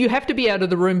you have to be out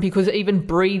of the room because even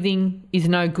breathing is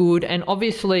no good. And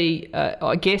obviously,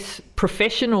 I guess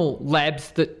professional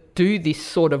labs that do this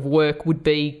sort of work would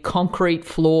be concrete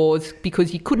floors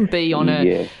because you couldn't be on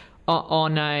a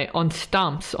house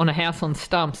on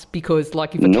stumps because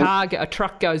like if a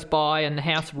truck goes by and the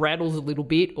house rattles a little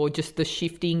bit or just the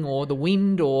shifting or the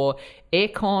wind or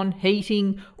aircon,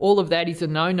 heating, all of that is a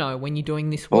no-no when you're doing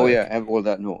this work. Oh yeah, all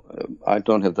that. No, I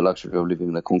don't have the luxury of living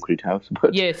in a concrete house,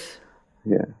 but yes,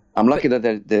 yeah, I'm lucky that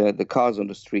the cars on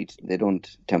the street, they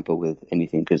don't tamper with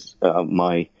anything because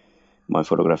my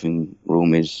photographing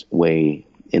room is way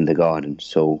in the garden,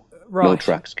 so no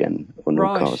trucks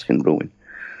cars can ruin.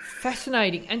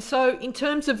 Fascinating. And so in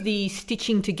terms of the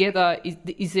stitching together,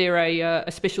 is there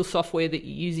a special software that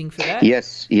you're using for that?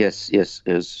 Yes.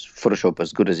 Photoshop,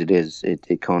 as good as it is,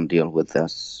 it can't deal with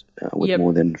us with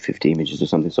more than 50 images or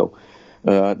something. So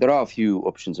there are a few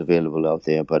options available out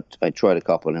there, but I tried a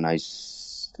couple and I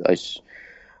got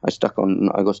stuck on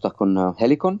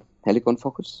Helicon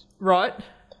Focus. Right.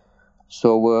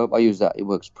 So I use that. It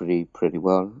works pretty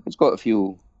well. It's got a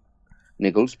few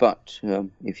niggles, but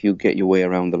if you get your way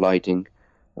around the lighting,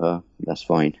 that's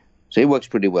fine. So it works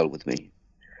pretty well with me.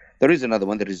 There is another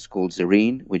one that is called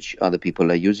Zareen, which other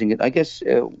people are using it. I guess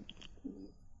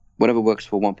whatever works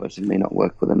for one person may not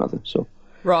work with another. So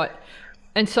right.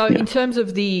 And so in terms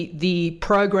of the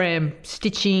program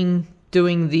stitching,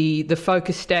 doing the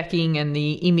focus stacking and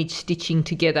the image stitching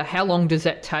together, how long does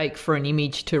that take for an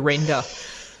image to render?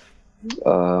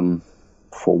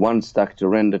 For one stack to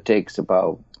render takes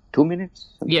about 2 minutes.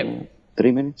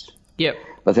 3 minutes. Yep.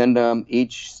 But then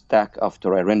each stack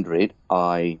after I render it,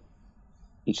 I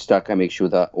make sure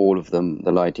that all of them,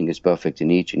 the lighting is perfect in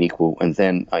each and equal, and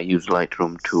then I use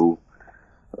Lightroom to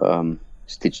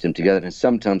stitch them together. And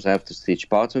sometimes I have to stitch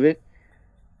parts of it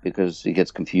because it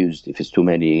gets confused if it's too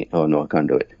many. Oh no, I can't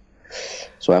do it.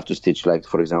 So I have to stitch, like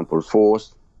for example, 4,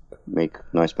 make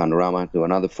nice panorama, do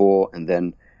another 4, and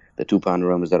then the 2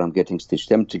 panoramas that I'm getting, stitch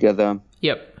them together.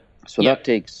 Yep. So that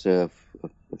takes a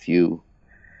few.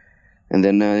 And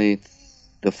then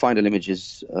the final image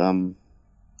is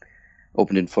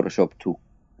opened in Photoshop to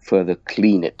further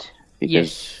clean it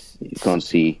because you can't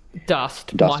see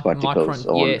dust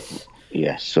particles.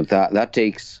 Yes, so that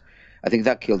takes, I think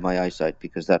that killed my eyesight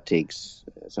because that takes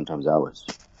sometimes hours.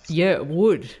 Yeah, it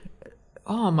would.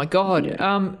 Oh my God.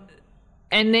 Yeah.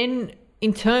 And then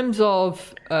in terms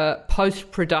of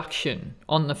post-production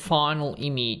on the final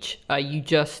image, are you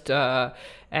just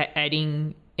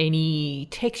adding any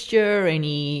texture,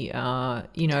 any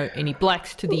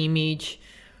blacks to the image?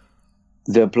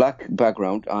 The black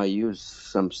background, I use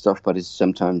some stuff, but it's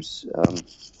sometimes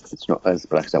it's not as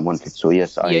black as I want it. So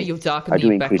yes, you'll darken I do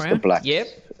the increase background. the blacks. Yep.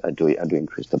 I do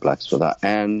increase the blacks for that,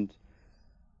 and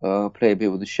play a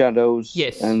bit with the shadows.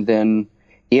 Yes. And then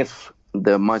if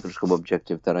the microscope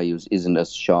objective that I use isn't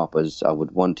as sharp as I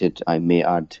would want it, I may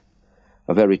add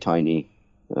a very tiny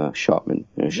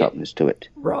sharpness to it.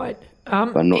 Right.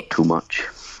 But not too much.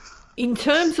 In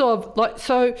terms of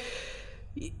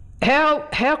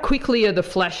how quickly are the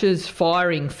flashes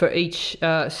firing for each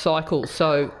cycle?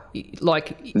 So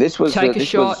take a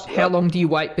shot. How long do you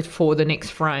wait before the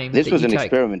next frame? This was an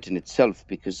experiment in itself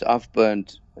because I've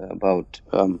burned about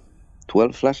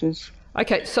 12 flashes.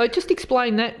 Okay, so just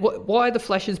explain that. Why are the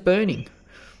flashes burning?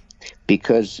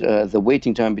 Because the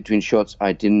waiting time between shots,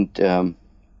 I didn't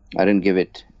give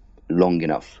it long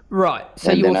enough. Right.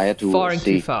 So you were firing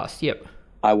too fast. Yep.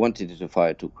 I wanted it to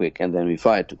fire too quick, and then we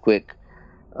fired too quick.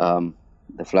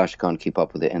 the flash can't keep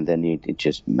up with it, and then it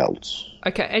just melts.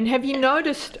 Okay, and have you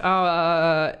noticed?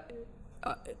 The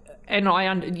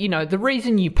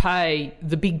reason you pay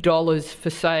the big dollars for,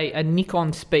 say, a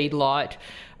Nikon Speedlight,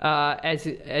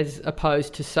 as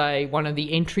opposed to, say, one of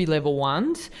the entry-level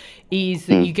ones, is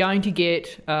that you're going to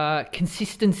get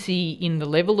consistency in the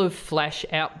level of flash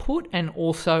output and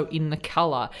also in the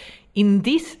colour.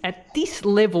 At this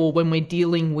level, when we're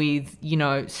dealing with,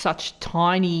 such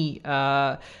tiny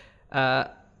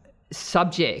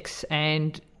subjects,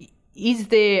 and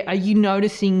are you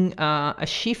noticing a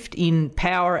shift in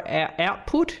power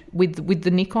output with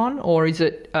the Nikon, or is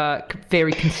it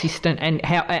very consistent?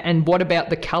 And what about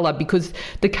the color? Because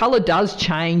the color does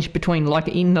change between, like,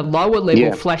 in the lower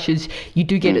level flashes, you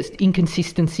do get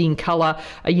inconsistency in color.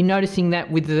 Are you noticing that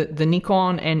with the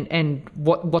Nikon, and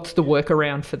what's the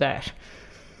workaround for that?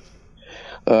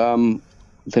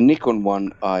 The Nikon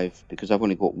one, because I've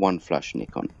only got one flash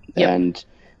Nikon, and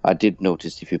I did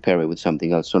notice if you pair it with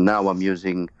something else. So now I'm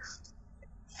using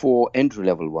 4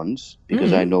 entry-level ones,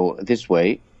 because I know this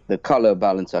way the color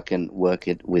balance, I can work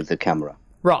it with the camera.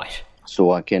 Right.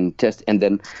 So I can test, and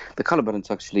then the color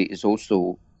balance actually is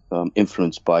also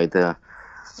influenced by the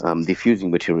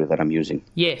diffusing material that I'm using.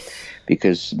 Yes.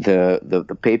 Because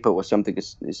the paper or something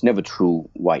is never true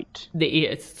white.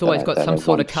 It's always got some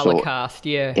sort of color cast,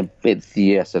 yes,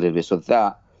 a little bit. So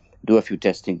do a few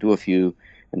testing,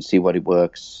 and see what it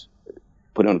works,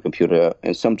 put it on a computer,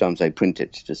 and sometimes I print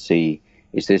it to see,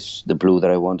 is this the blue that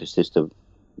I want? Is this the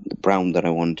brown that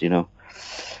I want,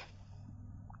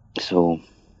 So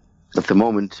at the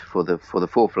moment, for the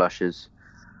 4 flashes,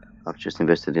 I've just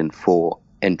invested in 4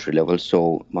 entry levels,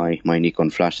 so my Nikon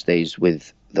flash stays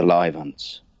with the live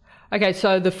ones. Okay,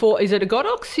 so the 4, is it a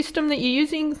Godox system that you're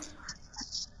using?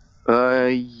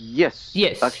 Yes.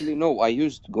 Yes. Actually, no, I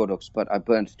used Godox, but I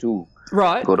burnt 2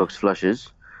 Godox flashes.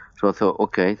 So I thought,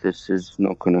 okay, this is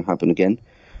not going to happen again.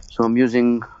 So I'm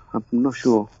not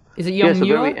sure. Is it Yongnuo? Yes, a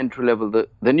very entry level,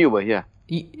 the newer, yeah.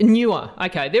 Newer,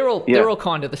 okay. They're all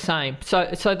kind of the same. So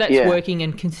that's working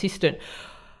and consistent.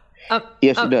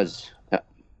 Yes, it does. Yeah.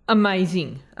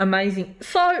 Amazing.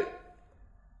 So,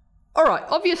 all right,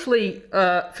 obviously,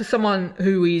 for someone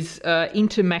who is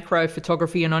into macro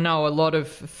photography, and I know a lot of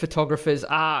photographers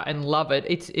are and love it,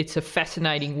 it's a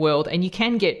fascinating world, and you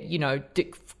can get,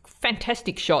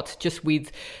 fantastic shots just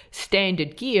with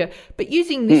standard gear. But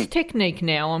using this technique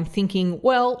now, I'm thinking,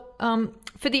 well,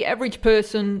 for the average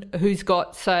person who's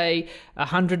got, say,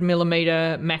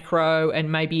 100mm macro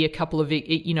and maybe a couple of,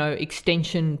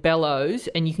 extension bellows,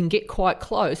 and you can get quite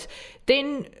close,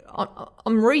 then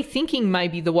I'm rethinking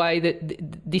maybe the way that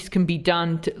this can be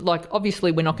done.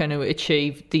 Obviously, we're not going to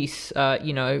achieve this,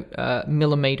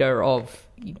 millimeter of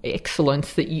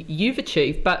excellence that you've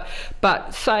achieved,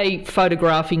 but say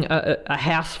photographing a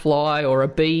housefly or a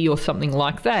bee or something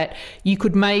like that, you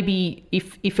could maybe,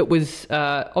 if it was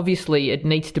obviously it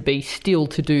needs to be still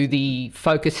to do the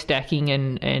focus stacking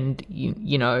and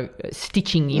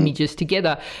stitching images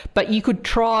together, but you could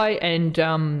try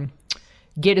and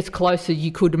get as close as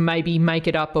you could, maybe make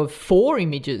it up of 4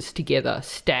 images together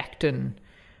stacked. And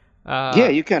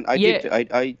you can.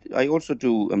 I also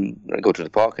do. I go to the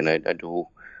park and I do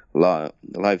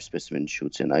live specimen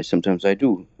shoots, and sometimes I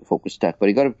do focus stack. But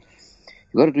you got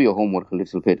to do your homework a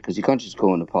little bit, because you can't just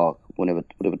go in the park whatever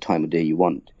time of day you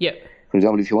want. Yeah. For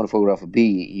example, if you want to photograph a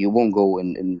bee, you won't go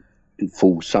in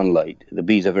full sunlight. The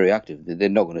bees are very active. They're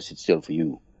not going to sit still for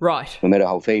you. Right. No matter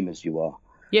how famous you are.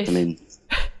 Yes. I mean.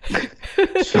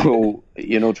 So,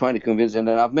 trying to convince, and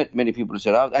then I've met many people who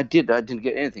said, I didn't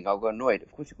get anything. I got annoyed.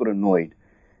 Of course you got annoyed,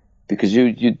 because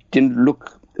you didn't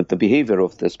look at the behavior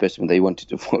of the specimen that you wanted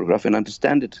to photograph and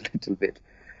understand it a little bit.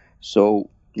 So,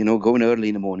 going early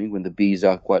in the morning when the bees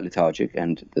are quite lethargic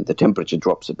and the temperature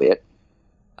drops a bit.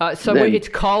 So when it's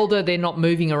colder, they're not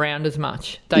moving around as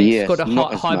much. They've got to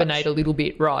hibernate a little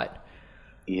bit, right?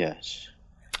 Yes.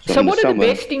 So what are the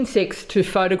best insects to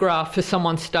photograph for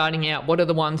someone starting out? What are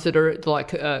the ones that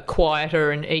are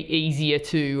quieter and easier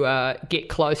to get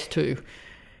close to?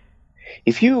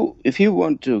 If you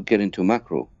want to get into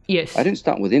macro, yes. I didn't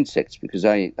start with insects because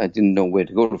I didn't know where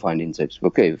to go to find insects.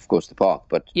 Okay, of course the park,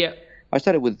 but I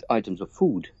started with items of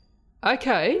food.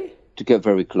 Okay. To get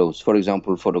very close. For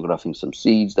example, photographing some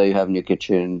seeds that you have in your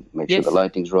kitchen, make sure the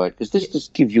lighting's right, because this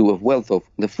just gives you a wealth of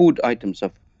the food items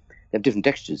they have different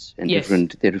textures and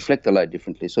they reflect the light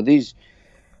differently. So it's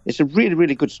a really,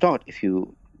 really good start if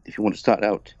you want to start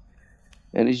out.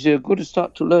 And it's good to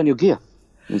start to learn your gear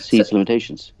and see its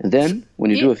limitations. And then when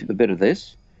you do a bit of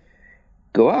this,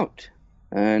 go out.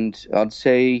 And I'd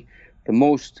say the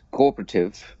most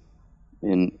cooperative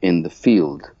in the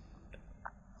field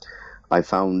I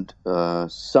found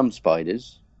some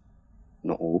spiders,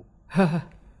 not all.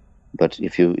 But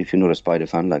if you're not a spider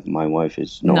fan, like my wife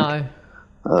is not.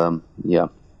 No. Yeah.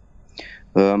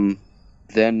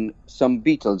 Then some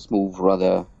beetles move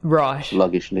rather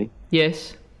sluggishly.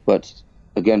 Yes. But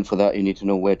again, for that, you need to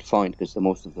know where to find, because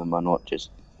most of them are not just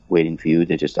waiting for you.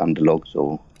 They're just under logs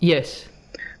or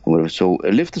whatever. So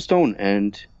lift a stone,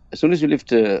 and as soon as you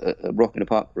lift a rock in a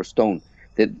park or a stone,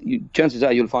 chances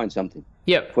are you'll find something.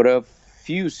 Yep. For a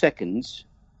few seconds,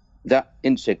 that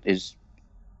insect is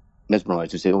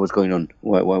mesmerized. You say, oh, what's going on?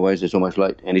 Why is there so much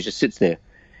light? And it just sits there.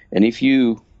 And if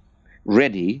you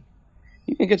ready,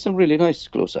 you can get some really nice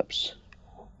close-ups.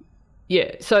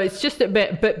 Yeah, so it's just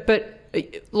about, but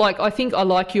like, I think I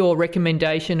like your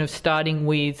recommendation of starting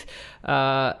with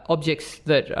objects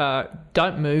that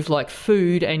don't move, like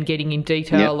food, and getting in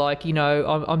detail. Yep. Like, you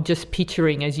know, I'm just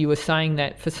picturing, as you were saying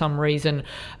that, for some reason,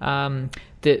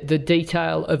 the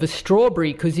detail of a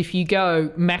strawberry, because if you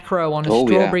go macro on a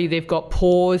strawberry, they've got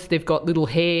paws, they've got little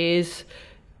hairs.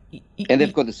 And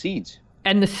they've got the seeds.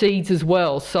 And the seeds as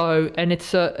well. So, and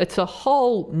it's a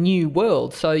whole new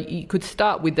world. So you could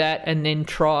start with that and then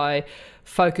try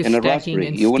focus and stacking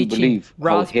and you stitching. Wouldn't believe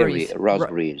Raspberries. How hairy a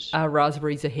raspberry is.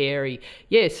 Raspberries are hairy.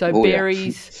 Yeah, so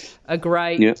berries are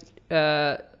great.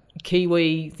 Yeah.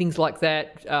 Kiwi, things like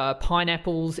that.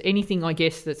 Pineapples, anything, I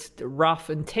guess, that's rough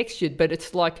and textured. But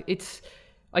it's like,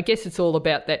 I guess it's all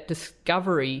about that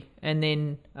discovery. And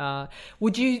then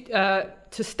would you,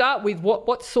 to start with,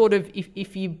 what sort of,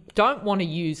 if you don't want to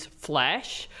use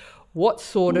flash, what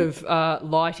sort of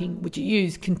lighting would you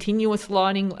use? Continuous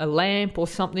lighting, a lamp or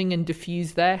something, and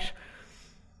diffuse that?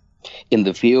 In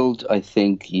the field, I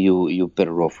think you're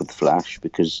better off with flash,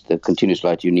 because the continuous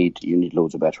light, you need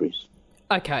loads of batteries.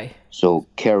 Okay. So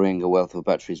carrying a wealth of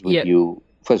batteries with you,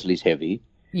 firstly, is heavy.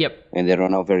 Yep. And they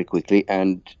run out very quickly,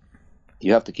 and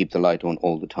you have to keep the light on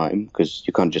all the time, because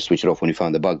you can't just switch it off when you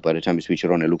find the bug. By the time you switch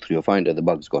it on and look through your finder, the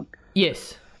bug's gone.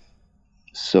 Yes.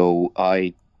 So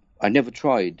I never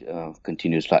tried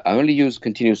continuous light. I only use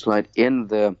continuous light in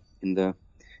the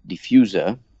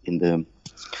diffuser, in the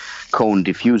cone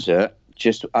diffuser,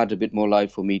 just to add a bit more light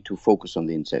for me to focus on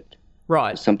the insect.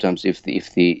 Right. Sometimes if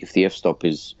the f-stop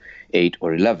is 8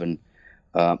 or 11,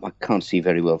 I can't see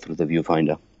very well through the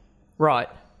viewfinder. Right.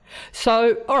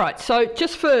 So, all right. So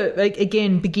just for,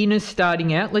 again, beginners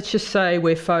starting out, let's just say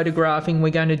we're photographing, we're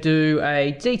going to do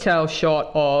a detail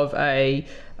shot of a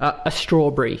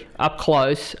strawberry up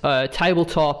close,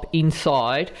 tabletop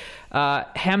inside.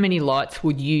 How many lights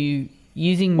would you,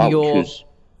 using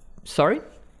Sorry?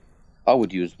 I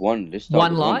would use one list.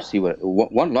 One light? See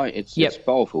one light. It's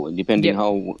powerful, and depending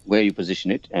where you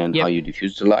position it and how you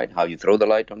diffuse the light, how you throw the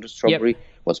light on the strawberry,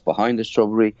 what's behind the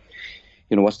strawberry,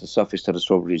 you know, what's the surface that the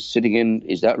strawberry is sitting in,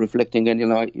 is that reflecting any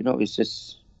light? You know, it's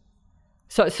just...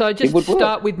 So just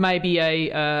start with maybe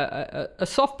a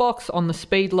softbox on the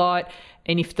speed light,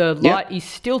 and if the light is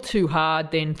still too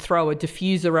hard, then throw a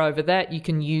diffuser over that. You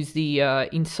can use the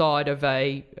inside of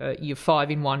your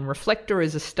 5-in-1 reflector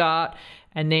as a start,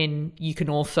 and then you can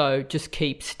also just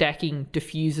keep stacking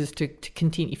diffusers to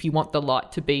continue if you want the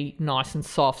light to be nice and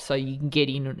soft, so you can get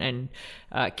in and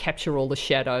capture all the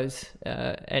shadows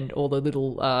and all the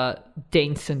little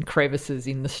dents and crevices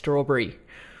in the strawberry.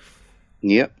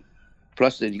 Yep.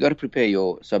 Plus, you got to prepare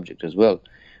your subject as well.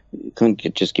 You can't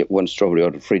just get one strawberry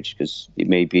out of the fridge, because it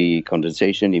may be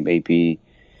condensation. It may be,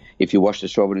 if you wash the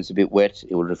strawberry, it's a bit wet,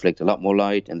 it will reflect a lot more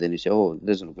light, and then you say, oh, it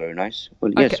doesn't look very nice.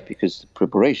 Well, yes, because the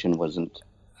preparation wasn't.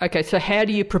 Okay, so how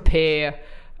do you prepare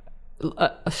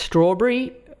a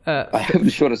strawberry? I haven't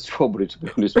shot a strawberry, to be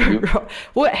honest with you.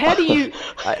 Well, how do you...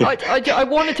 I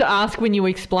wanted to ask, when you were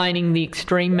explaining the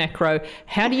extreme macro,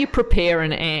 how do you prepare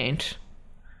an ant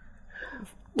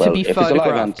to be photographed? If it's a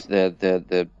live ant,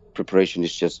 the preparation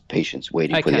is just patience,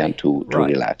 waiting for the ant to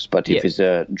relax. But if it's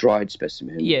a dried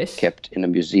specimen, kept in a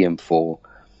museum for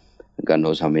God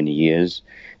knows how many years,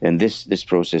 and this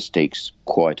process takes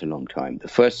quite a long time. The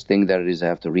first thing that it is, I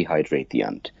have to rehydrate the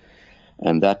ant,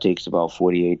 and that takes about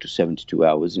 48 to 72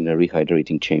 hours in a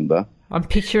rehydrating chamber. I'm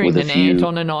picturing an ant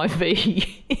on an IV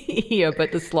here,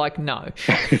 but it's like, no.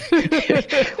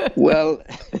 Well,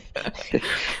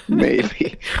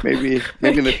 maybe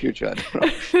in the future, I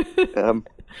don't know.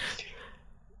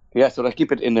 So I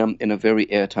keep it in a very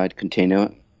airtight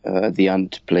container. The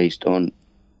ant placed on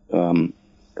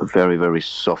a very, very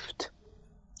soft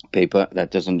paper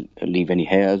that doesn't leave any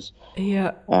hairs.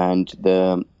 Yeah. And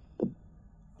the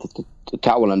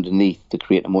towel underneath to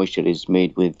create the moisture is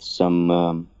made with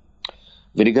some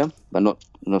vinegar, but not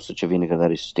such a vinegar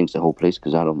that it stinks the whole place,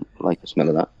 because I don't like the smell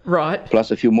of that. Right. Plus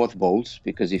a few mothballs,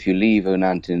 because if you leave an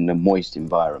ant in a moist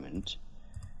environment,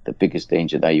 the biggest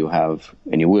danger that you have,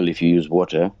 and you will if you use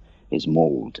water, is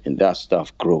mold. And that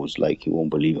stuff grows like you won't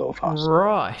believe how fast.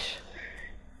 Right.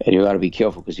 And you got to be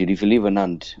careful, because if you leave an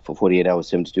ant for 48 hours,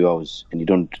 72 hours, and you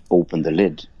don't open the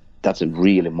lid, that's a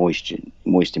really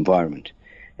moist environment.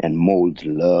 And mold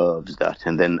loves that.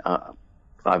 And then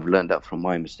I've learned that from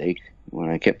my mistake. When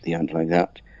I kept the ant like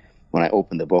that, when I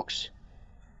opened the box,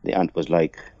 the ant was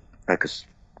like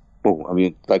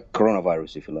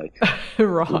coronavirus, if you like.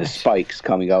 Right. With the spikes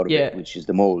coming out of it, which is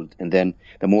the mold. And then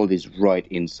the mold is right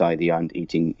inside the ant,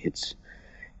 eating its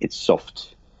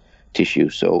soft tissue.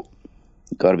 So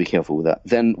got to be careful with that.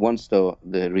 Then once the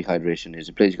rehydration is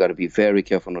in place, you got to be very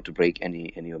careful not to break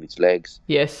any of its legs.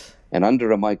 Yes. And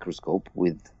under a microscope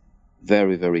with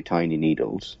very, very tiny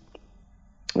needles,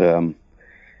 put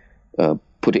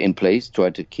it in place. Try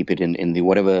to keep it in the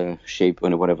whatever shape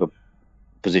and whatever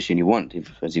position you want.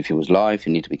 As if it was live,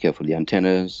 you need to be careful of the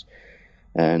antennas.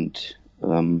 And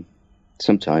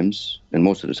sometimes, and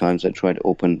most of the times, I try to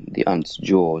open the ant's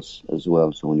jaws as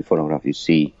well. So when you photograph, you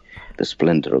see the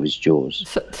splendor of his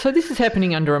jaws. So this is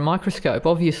happening under a microscope,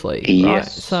 obviously. Yes. Right?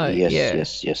 So,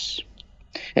 yes.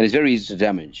 And it's very easy to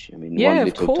damage. I mean, yeah, one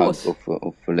little tug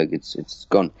of a leg, it's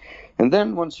gone. And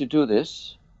then once you do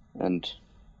this, and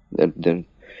then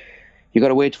you got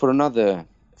to wait for another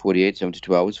 48,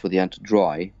 72 hours for the ant to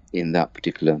dry in that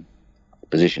particular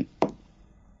position.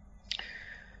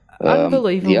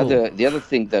 Unbelievable. The other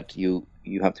thing that you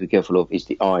have to be careful of is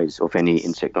the eyes of any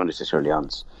insect, not necessarily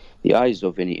ants. The eyes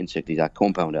of any insect, these are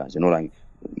compound eyes, they're not like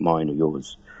mine or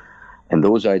yours. And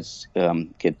those eyes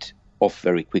get off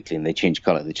very quickly, and they change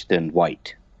color, they turn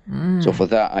white. So for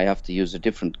that, I have to use a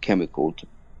different chemical to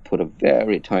put a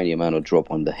very tiny amount of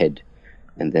drop on the head,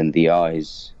 and then the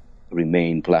eyes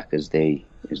remain black as they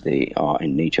are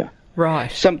in nature.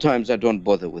 Right. Sometimes I don't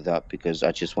bother with that, because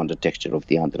I just want the texture of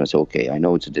the ant, and I say, okay, I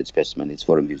know it's a dead specimen, it's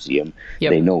for a museum.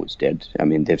 Yep. They know it's dead. I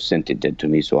mean, they've sent it dead to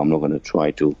me, so I'm not going to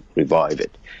try to revive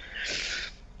it.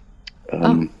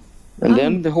 And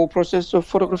then the whole process of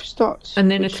photography starts.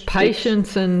 And then it's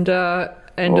patience and a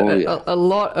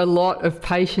lot of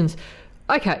patience.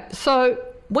 Okay, so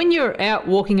when you're out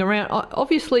walking around,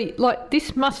 obviously, like,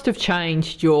 this must have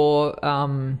changed your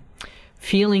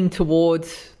feeling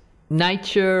towards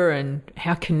nature and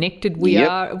how connected we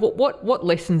are. What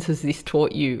lessons has this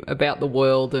taught you about the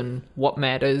world and what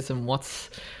matters and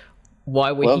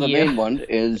why we're here? Well, the main one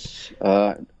is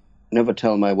never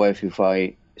tell my wife if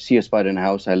I see a spider in the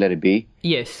house, I let it be.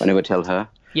 Yes. I never tell her.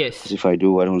 Yes. Because if I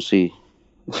do, I don't see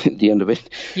the end of it.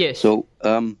 Yes. So,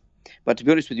 but to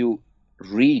be honest with you,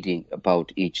 reading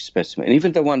about each specimen, and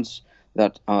even the ones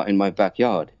that are in my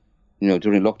backyard,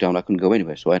 during lockdown, I couldn't go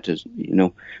anywhere. So I had to,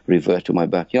 revert to my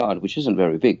backyard, which isn't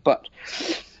very big. But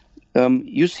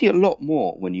you see a lot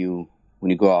more when you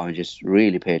go out and just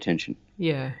really pay attention.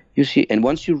 Yeah. You see, and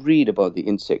once you read about the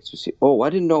insects, you see, I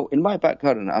didn't know, in my back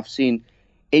garden, I've seen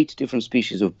 8 different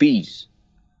species of bees.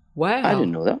 Wow. I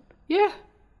didn't know that. Yeah.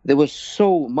 There were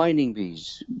mining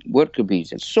bees, worker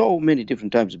bees, and so many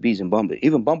different types of bees and bumblebees.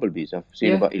 Even bumblebees, I've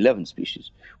seen about 11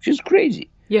 species, which is crazy.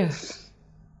 Yeah.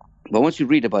 But once you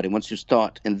read about it, once you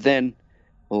start, and then,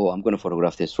 I'm going to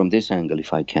photograph this from this angle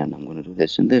if I can. I'm going to do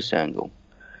this in this angle.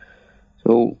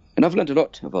 So, and I've learned a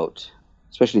lot about,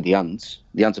 especially the ants.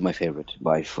 The ants are my favorite,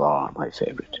 by far my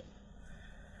favorite.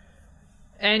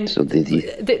 And so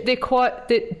they're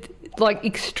like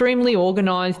extremely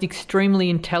organized, extremely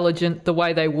intelligent, the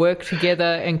way they work together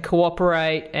and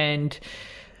cooperate. And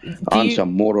ants are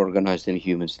more organized than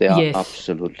humans. They are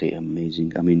absolutely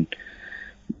amazing. I mean,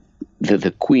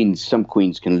 the queens, some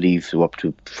queens can live for up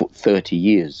to 30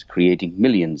 years, creating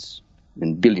millions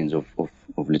and billions of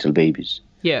little babies.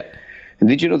 Yeah. And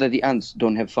did you know that the ants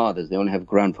don't have fathers? They only have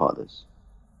grandfathers.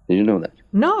 Did you know that?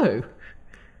 No.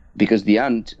 Because the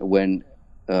ant, when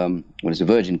it's a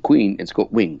virgin queen, it's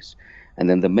got wings. And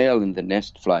then the male in the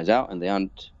nest flies out, and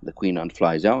the queen ant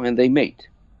flies out, and they mate.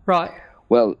 Right.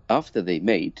 Well, after they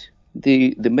mate,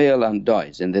 the male ant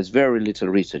dies. And there's very little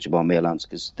research about male ants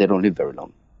because they don't live very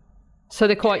long. So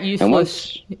they're quite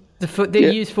useless.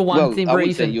 They're used for one reason. I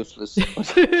wouldn't say useless.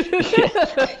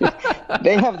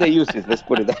 They have their uses, let's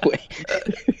put it that way.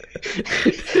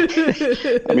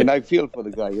 I mean, I feel for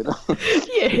the guy,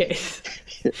 Yes.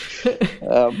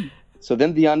 So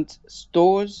then the ant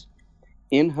stores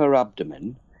in her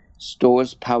abdomen,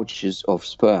 pouches of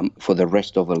sperm for the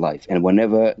rest of her life. And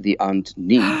whenever the ant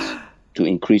needs to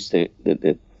increase the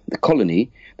colony,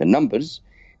 the numbers,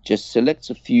 just selects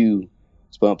a few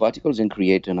sperm particles and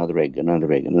create another egg,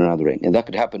 another egg, and another egg. And that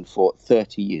could happen for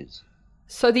 30 years.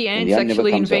 So the ants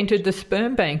actually invented the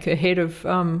sperm bank ahead of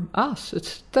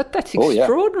us. That's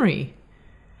extraordinary.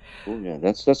 Oh yeah,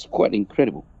 that's quite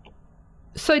incredible.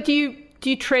 So do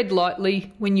you tread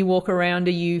lightly when you walk around?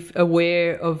 Are you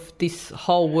aware of this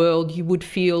whole world? You would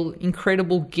feel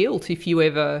incredible guilt if you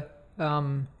ever...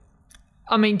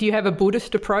 do you have a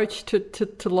Buddhist approach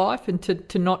to life and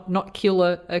to not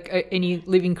kill any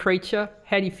living creature?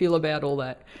 How do you feel about all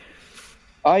that?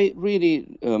 I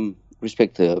really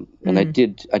respect and I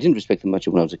didn't respect them much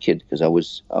when I was a kid,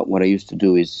 because what I used to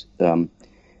do is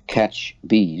catch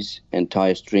bees and tie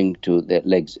a string to their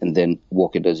legs and then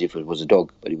walk it as if it was a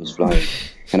dog, but it was flying.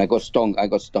 And I got stung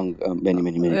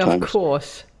many times. Of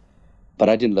course. But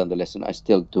I didn't learn the lesson. I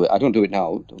still do it. I don't do it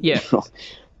now. Yeah.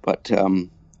 But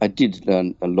I did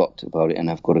learn a lot about it, and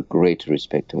I've got a great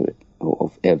respect of it,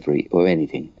 of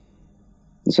anything.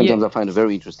 And sometimes I find a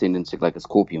very interesting insect like a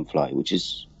scorpion fly,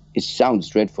 it sounds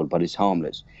dreadful, but it's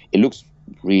harmless. It looks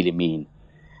really mean.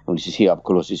 When you see up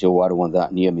close, you say, I don't want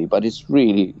that near me. But it's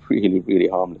really, really, really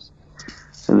harmless.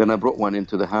 And then I brought one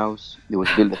into the house. It was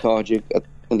a bit lethargic.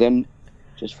 And then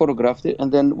just photographed it.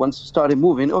 And then once it started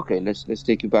moving, okay, let's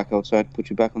take you back outside, put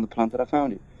you back on the plant that I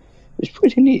found it. It's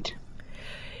pretty neat.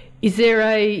 Is there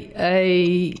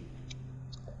a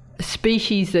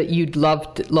species that you'd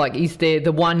love to, like, is there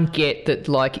the one that,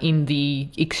 like, in the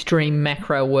extreme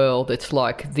macro world, it's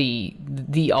like the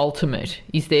ultimate?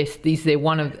 Is there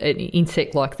an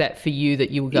insect like that for you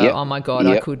that you would go, oh my God,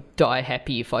 I could die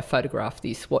happy if I photographed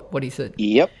this? What is it?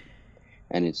 Yep.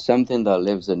 And it's something that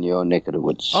lives in your neck of the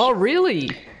woods. Oh,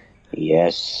 really?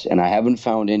 Yes. And I haven't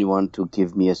found anyone to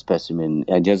give me a specimen.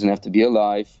 It doesn't have to be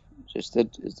alive. Just a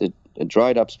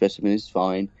dried up specimen is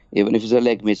fine. Even if it's a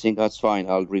leg missing, that's fine.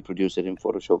 I'll reproduce it in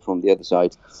Photoshop from the other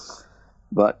side.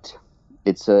 But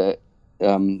it's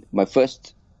my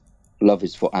first love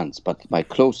is for ants, but my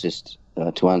closest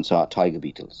to ants are tiger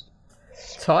beetles.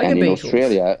 In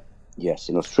Australia,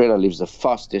 in Australia lives the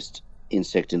fastest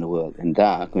insect in the world, and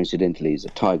that coincidentally is a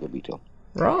tiger beetle.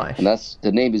 Right. And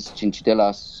the name is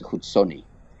Chinchidella hudsoni,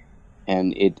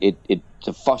 and it's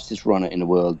the fastest runner in the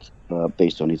world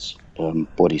based on its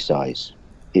body size.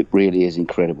 It really is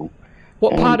incredible.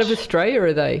 What part of Australia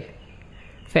are they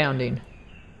found in?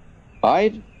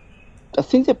 I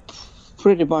think they're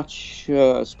pretty much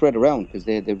spread around, because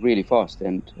they're really fast,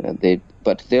 and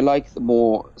but they like the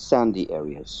more sandy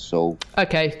areas. So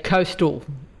coastal.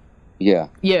 Yeah.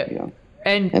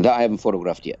 And that I haven't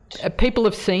photographed yet. People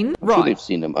have seen them? I'm sure they've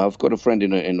seen them. I've got a friend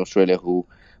in Australia who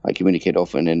I communicate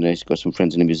often, and he's got some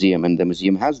friends in the museum, and the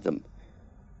museum has them.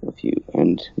 A few.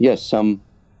 And yes,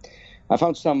 I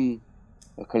found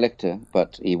a collector,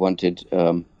 but he wanted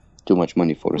too much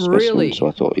money for a specimen. Really? So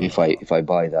I thought, if I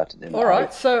buy that, then all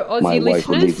right. So my wife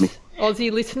will leave me.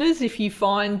 Aussie listeners, if you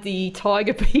find the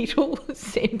tiger beetle,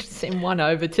 send one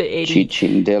over to Eddie.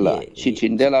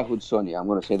 Chinchidella hudsoni. I'm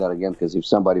going to say that again, because if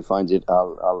somebody finds it,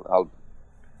 I'll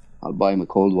buy him a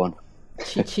cold one.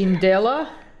 Chinchidella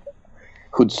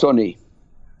hudsoni.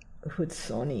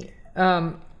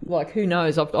 Like, who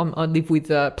knows? I live with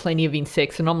plenty of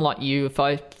insects, and I'm like you. If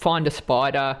I find a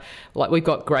spider, like, we've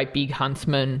got great big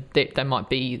huntsmen. They might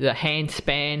be the hand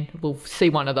span. We'll see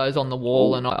one of those on the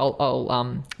wall, and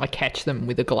I catch them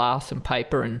with a glass and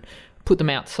paper and put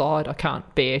them outside. I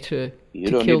can't bear to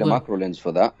You don't kill need a them. macro lens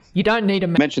for that. You don't need a. I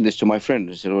mentioned this to my friend.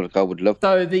 I said, I would love.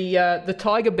 So the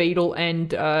tiger beetle,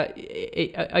 and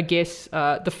I guess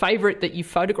the favourite that you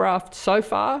photographed so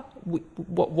far.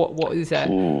 What is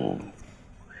that? Ooh.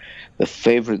 The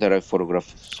favourite that I've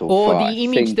photographed so or far. Or the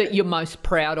image that you're most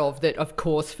proud of, that, of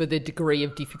course, for the degree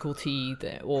of difficulty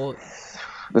or...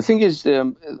 The thing is,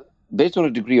 based on a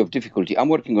degree of difficulty, I'm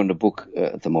working on a book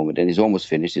at the moment, and it's almost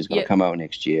finished. It's going to come out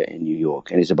next year in New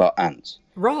York, and it's about ants.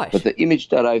 Right. But the image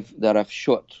that I've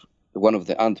shot, one of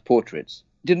the ant portraits,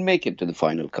 didn't make it to the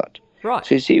final cut. Right.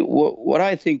 So you see, what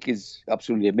I think is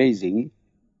absolutely amazing,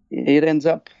 it ends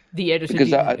up... The editor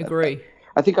didn't agree.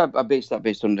 I think I based that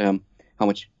based on... how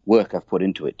much work I've put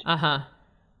into it.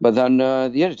 But then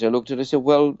the editor looked at it and said,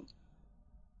 well,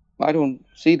 I don't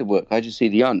see the work. I just see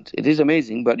the ant. It is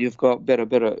amazing, but you've got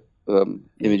better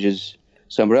images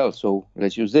somewhere else, so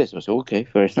let's use this. I said, okay,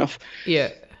 fair enough. Yeah.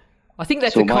 I think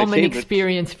that's a common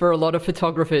experience for a lot of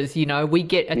photographers. You know, we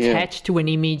get attached to an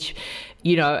image,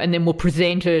 you know, and then we'll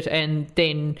present it, and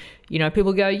then, you know,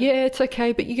 people go, yeah, it's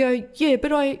okay. But you go, yeah,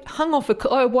 but I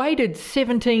I waited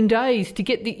 17 days to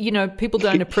get the, you know, people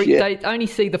don't appreciate, they only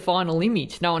see the final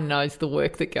image. No one knows the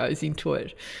work that goes into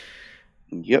it.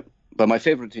 Yep. But my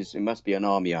favorite it must be an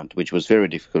army ant, which was very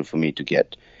difficult for me to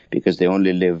get, because they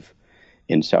only live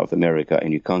in South America,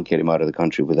 and you can't get them out of the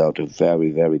country without a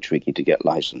very, very tricky to get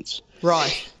license.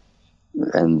 Right.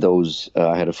 And those,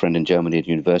 I had a friend in Germany at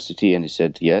university, and he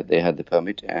said, yeah, they had the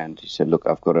permit. And he said, look,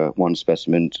 I've got one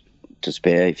specimen to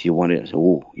spare if you want it. I said,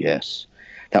 oh, yes.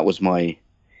 that was I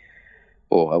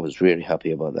was really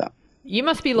happy about that. You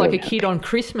must be like a kid on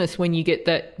Christmas when you get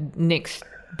that next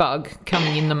bug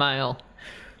coming in the mail.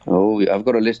 Oh, I've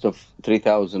got a list of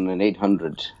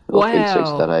 3,800 Wow.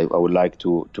 insects that I would like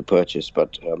to purchase,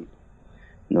 but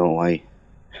no, I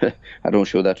don't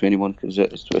show that to anyone because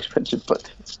it's too expensive.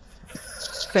 But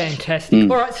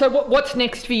fantastic. All right, so what's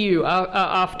next for you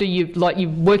after you're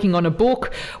working on a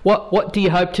book? What do you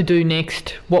hope to do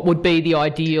next? What would be the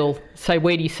ideal? Say,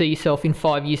 where do you see yourself in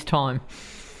 5 years' time?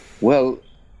 Well,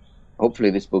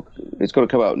 hopefully this book, it's going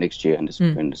to come out next year in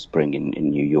the spring in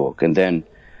New York, and then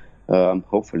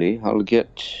hopefully I'll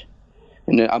get.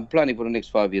 And then I'm planning for the next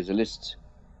 5 years at least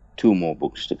 2 more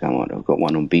books to come out. I've got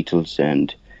one on beetles,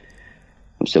 and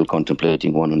I'm still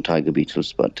contemplating one on tiger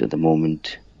beetles, but at the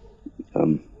moment,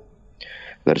 I've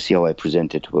got to see how I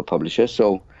present it to a publisher.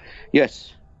 So,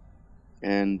 yes,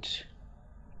 and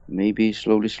maybe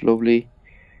slowly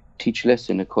teach less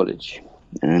in a college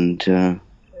and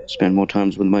spend more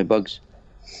times with my bugs.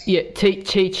 Yeah,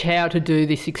 teach how to do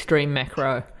this extreme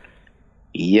macro.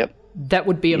 Yep. That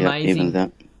would be amazing. Even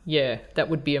that. Yeah, that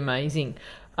would be amazing.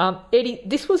 Eddie,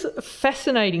 this was a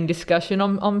fascinating discussion.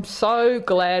 I'm so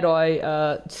glad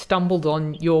I stumbled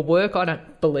on your work. I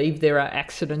don't believe there are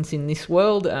accidents in this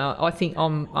world. I think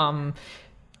I'm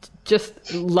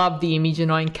just love the image,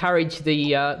 and I encourage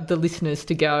the listeners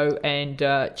to go and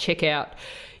check out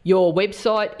your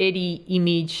website,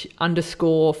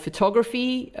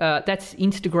 EddieImage_photography. That's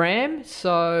Instagram.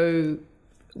 So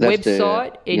That's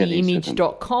website,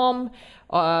 eddieimage.com.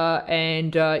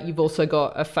 and you've also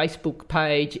got a Facebook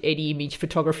page, Eddie Image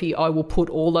Photography. I will put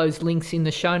all those links in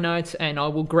the show notes, and I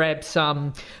will grab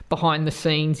some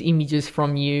behind-the-scenes images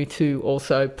from you to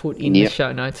also put in the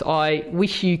show notes. I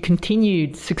wish you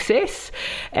continued success,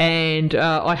 and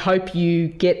I hope you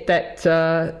get that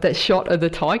shot of the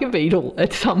tiger beetle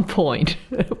at some point.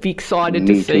 I'll be excited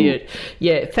to see it.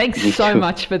 Yeah, thanks so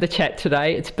much for the chat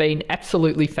today. It's been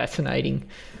absolutely fascinating.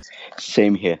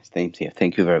 Same here. Thank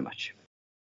you very much.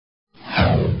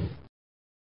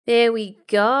 There we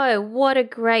go. What a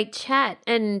great chat.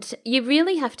 And you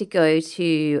really have to go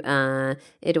to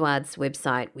Eduard's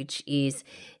website, which is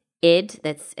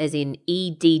that's as in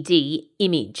EDD,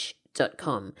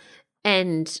 image.com.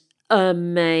 And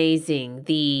amazing.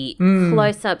 The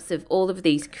close-ups of all of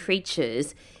these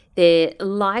creatures, they're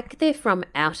like they're from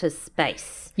outer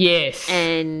space. Yes.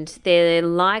 And they're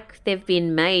like they've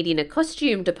been made in a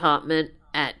costume department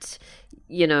at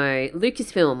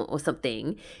Lucasfilm or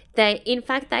something. In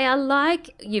fact, they are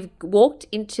like you've walked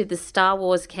into the Star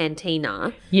Wars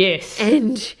cantina. Yes.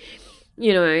 And,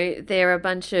 they're a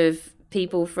bunch of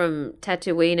people from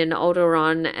Tatooine and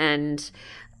Alderaan and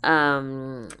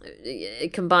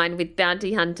combined with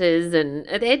bounty hunters, and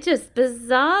they're just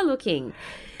bizarre looking.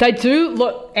 They do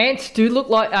look, ants do look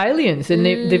like aliens, and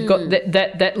they've got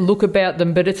that look about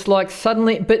them, but it's like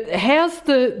suddenly, but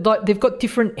they've got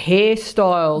different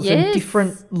hairstyles and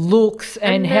different looks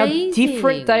and how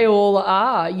different they all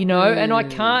are, and I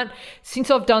can't,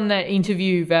 since I've done that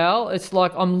interview, Val, it's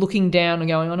like I'm looking down and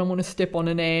going, I don't want to step on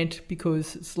an ant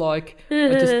because it's like,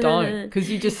 I just don't, because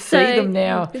you just see them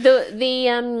now.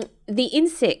 The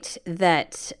insect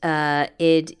that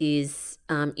Ed is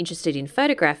interested in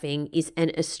photographing is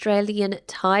an Australian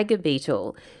tiger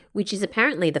beetle, which is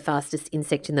apparently the fastest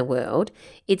insect in the world.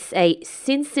 It's a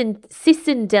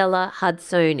Cicindela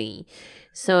hudsoni.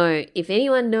 So if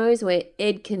anyone knows where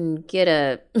Ed can get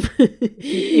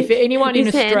if anyone in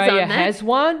Australia has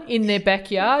one in their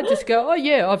backyard, just go, oh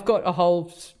yeah, I've got a whole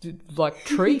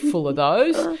tree full of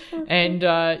those, and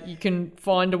you can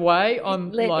find a way.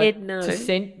 Let Ed know.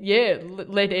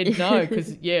 Let Ed know,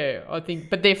 because I think,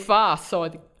 but they're fast, so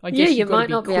I guess you might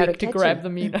not be able to grab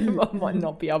them. I might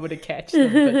not be able to catch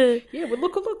them. But well,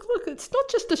 look! It's not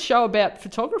just a show about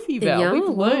photography, Val. We've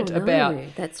learnt about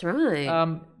that's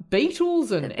right.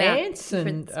 Beetles and about ants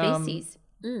and species.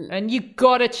 And you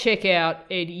got to check out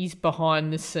Eddie's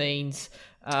behind the scenes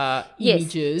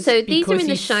images. So these are in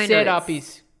the his show setup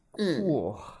notes.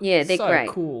 is they're so great.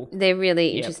 Cool. They're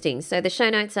really interesting. So the show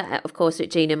notes are, of course, at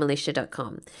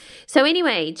GinaMilitia.com. So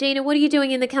anyway, Gina, what are you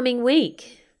doing in the coming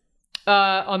week?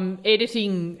 I'm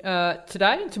editing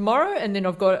today and tomorrow, and then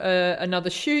I've got another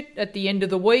shoot at the end of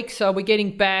the week. So we're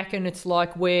getting back, and it's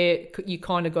like where you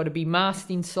kind of got to be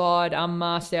masked inside,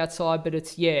 unmasked outside, but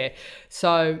it's,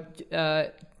 So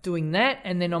doing that,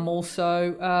 and then I'm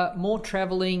also more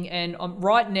travelling, and I'm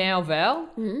right now, Val,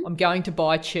 I'm going to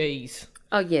buy cheese.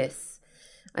 Oh, yes.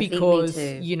 Because,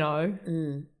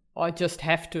 I just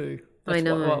have to. That's I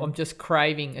know. What I'm just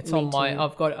craving. It's Me on my. too.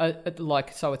 I've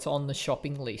got so it's on the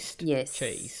shopping list. Yes.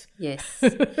 Cheese. Yes.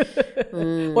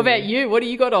 What about you? What do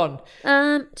you got on?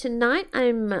 Tonight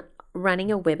I'm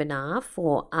running a webinar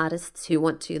for artists who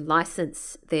want to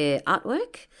license their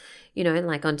artwork,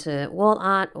 like onto wall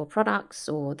art or products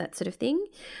or that sort of thing.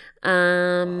 I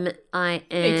am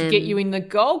Need to get you in the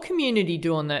gold community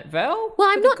doing that, Val. Well,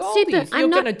 I'm For the not super. goldies. You're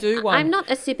going to do one. I'm not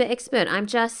a super expert. I'm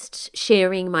just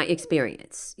sharing my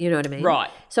experience. You know what I mean? Right.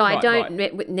 So I Right,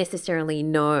 don't necessarily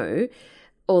know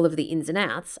all of the ins and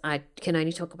outs. I can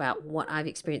only talk about what I've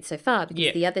experienced so far. Because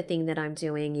Yeah. the other thing that I'm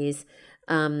doing is,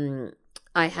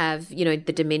 I have the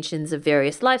dimensions of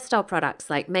various lifestyle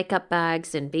products like makeup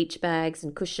bags and beach bags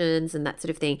and cushions and that sort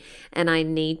of thing, and I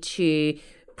need to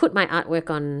put my artwork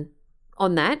on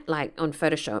that, like on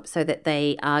Photoshop, so that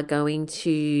they are going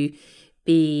to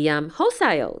be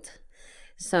wholesaled.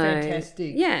 So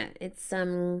Fantastic. yeah, it's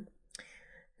fun.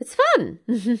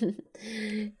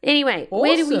 Anyway,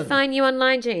 where do we Awesome. find you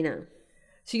online, Gina?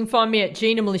 So you can find me at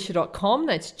GinaMilicia.com.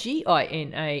 That's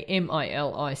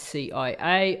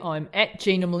GinaMilicia. I'm at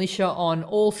Gina Milicia on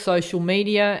all social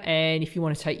media. And if you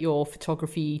want to take your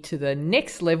photography to the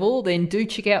next level, then do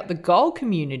check out the gold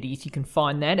communities. You can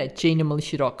find that at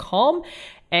GinaMilicia.com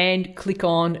and click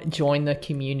on join the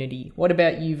community. What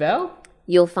about you, Val?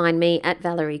 You'll find me at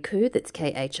Valerie Khoo, that's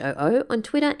KHOO, on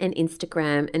Twitter and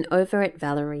Instagram, and over at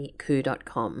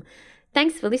ValerieKhoo.com.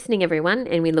 Thanks for listening, everyone,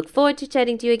 and we look forward to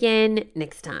chatting to you again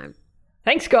next time.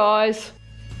 Thanks, guys.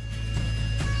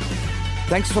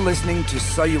 Thanks for listening to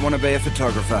So You Want to Be a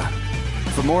Photographer.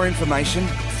 For more information,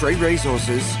 free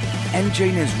resources, and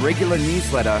Gina's regular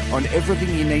newsletter on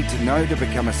everything you need to know to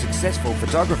become a successful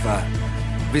photographer,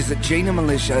 visit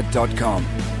GinaMilicia.com.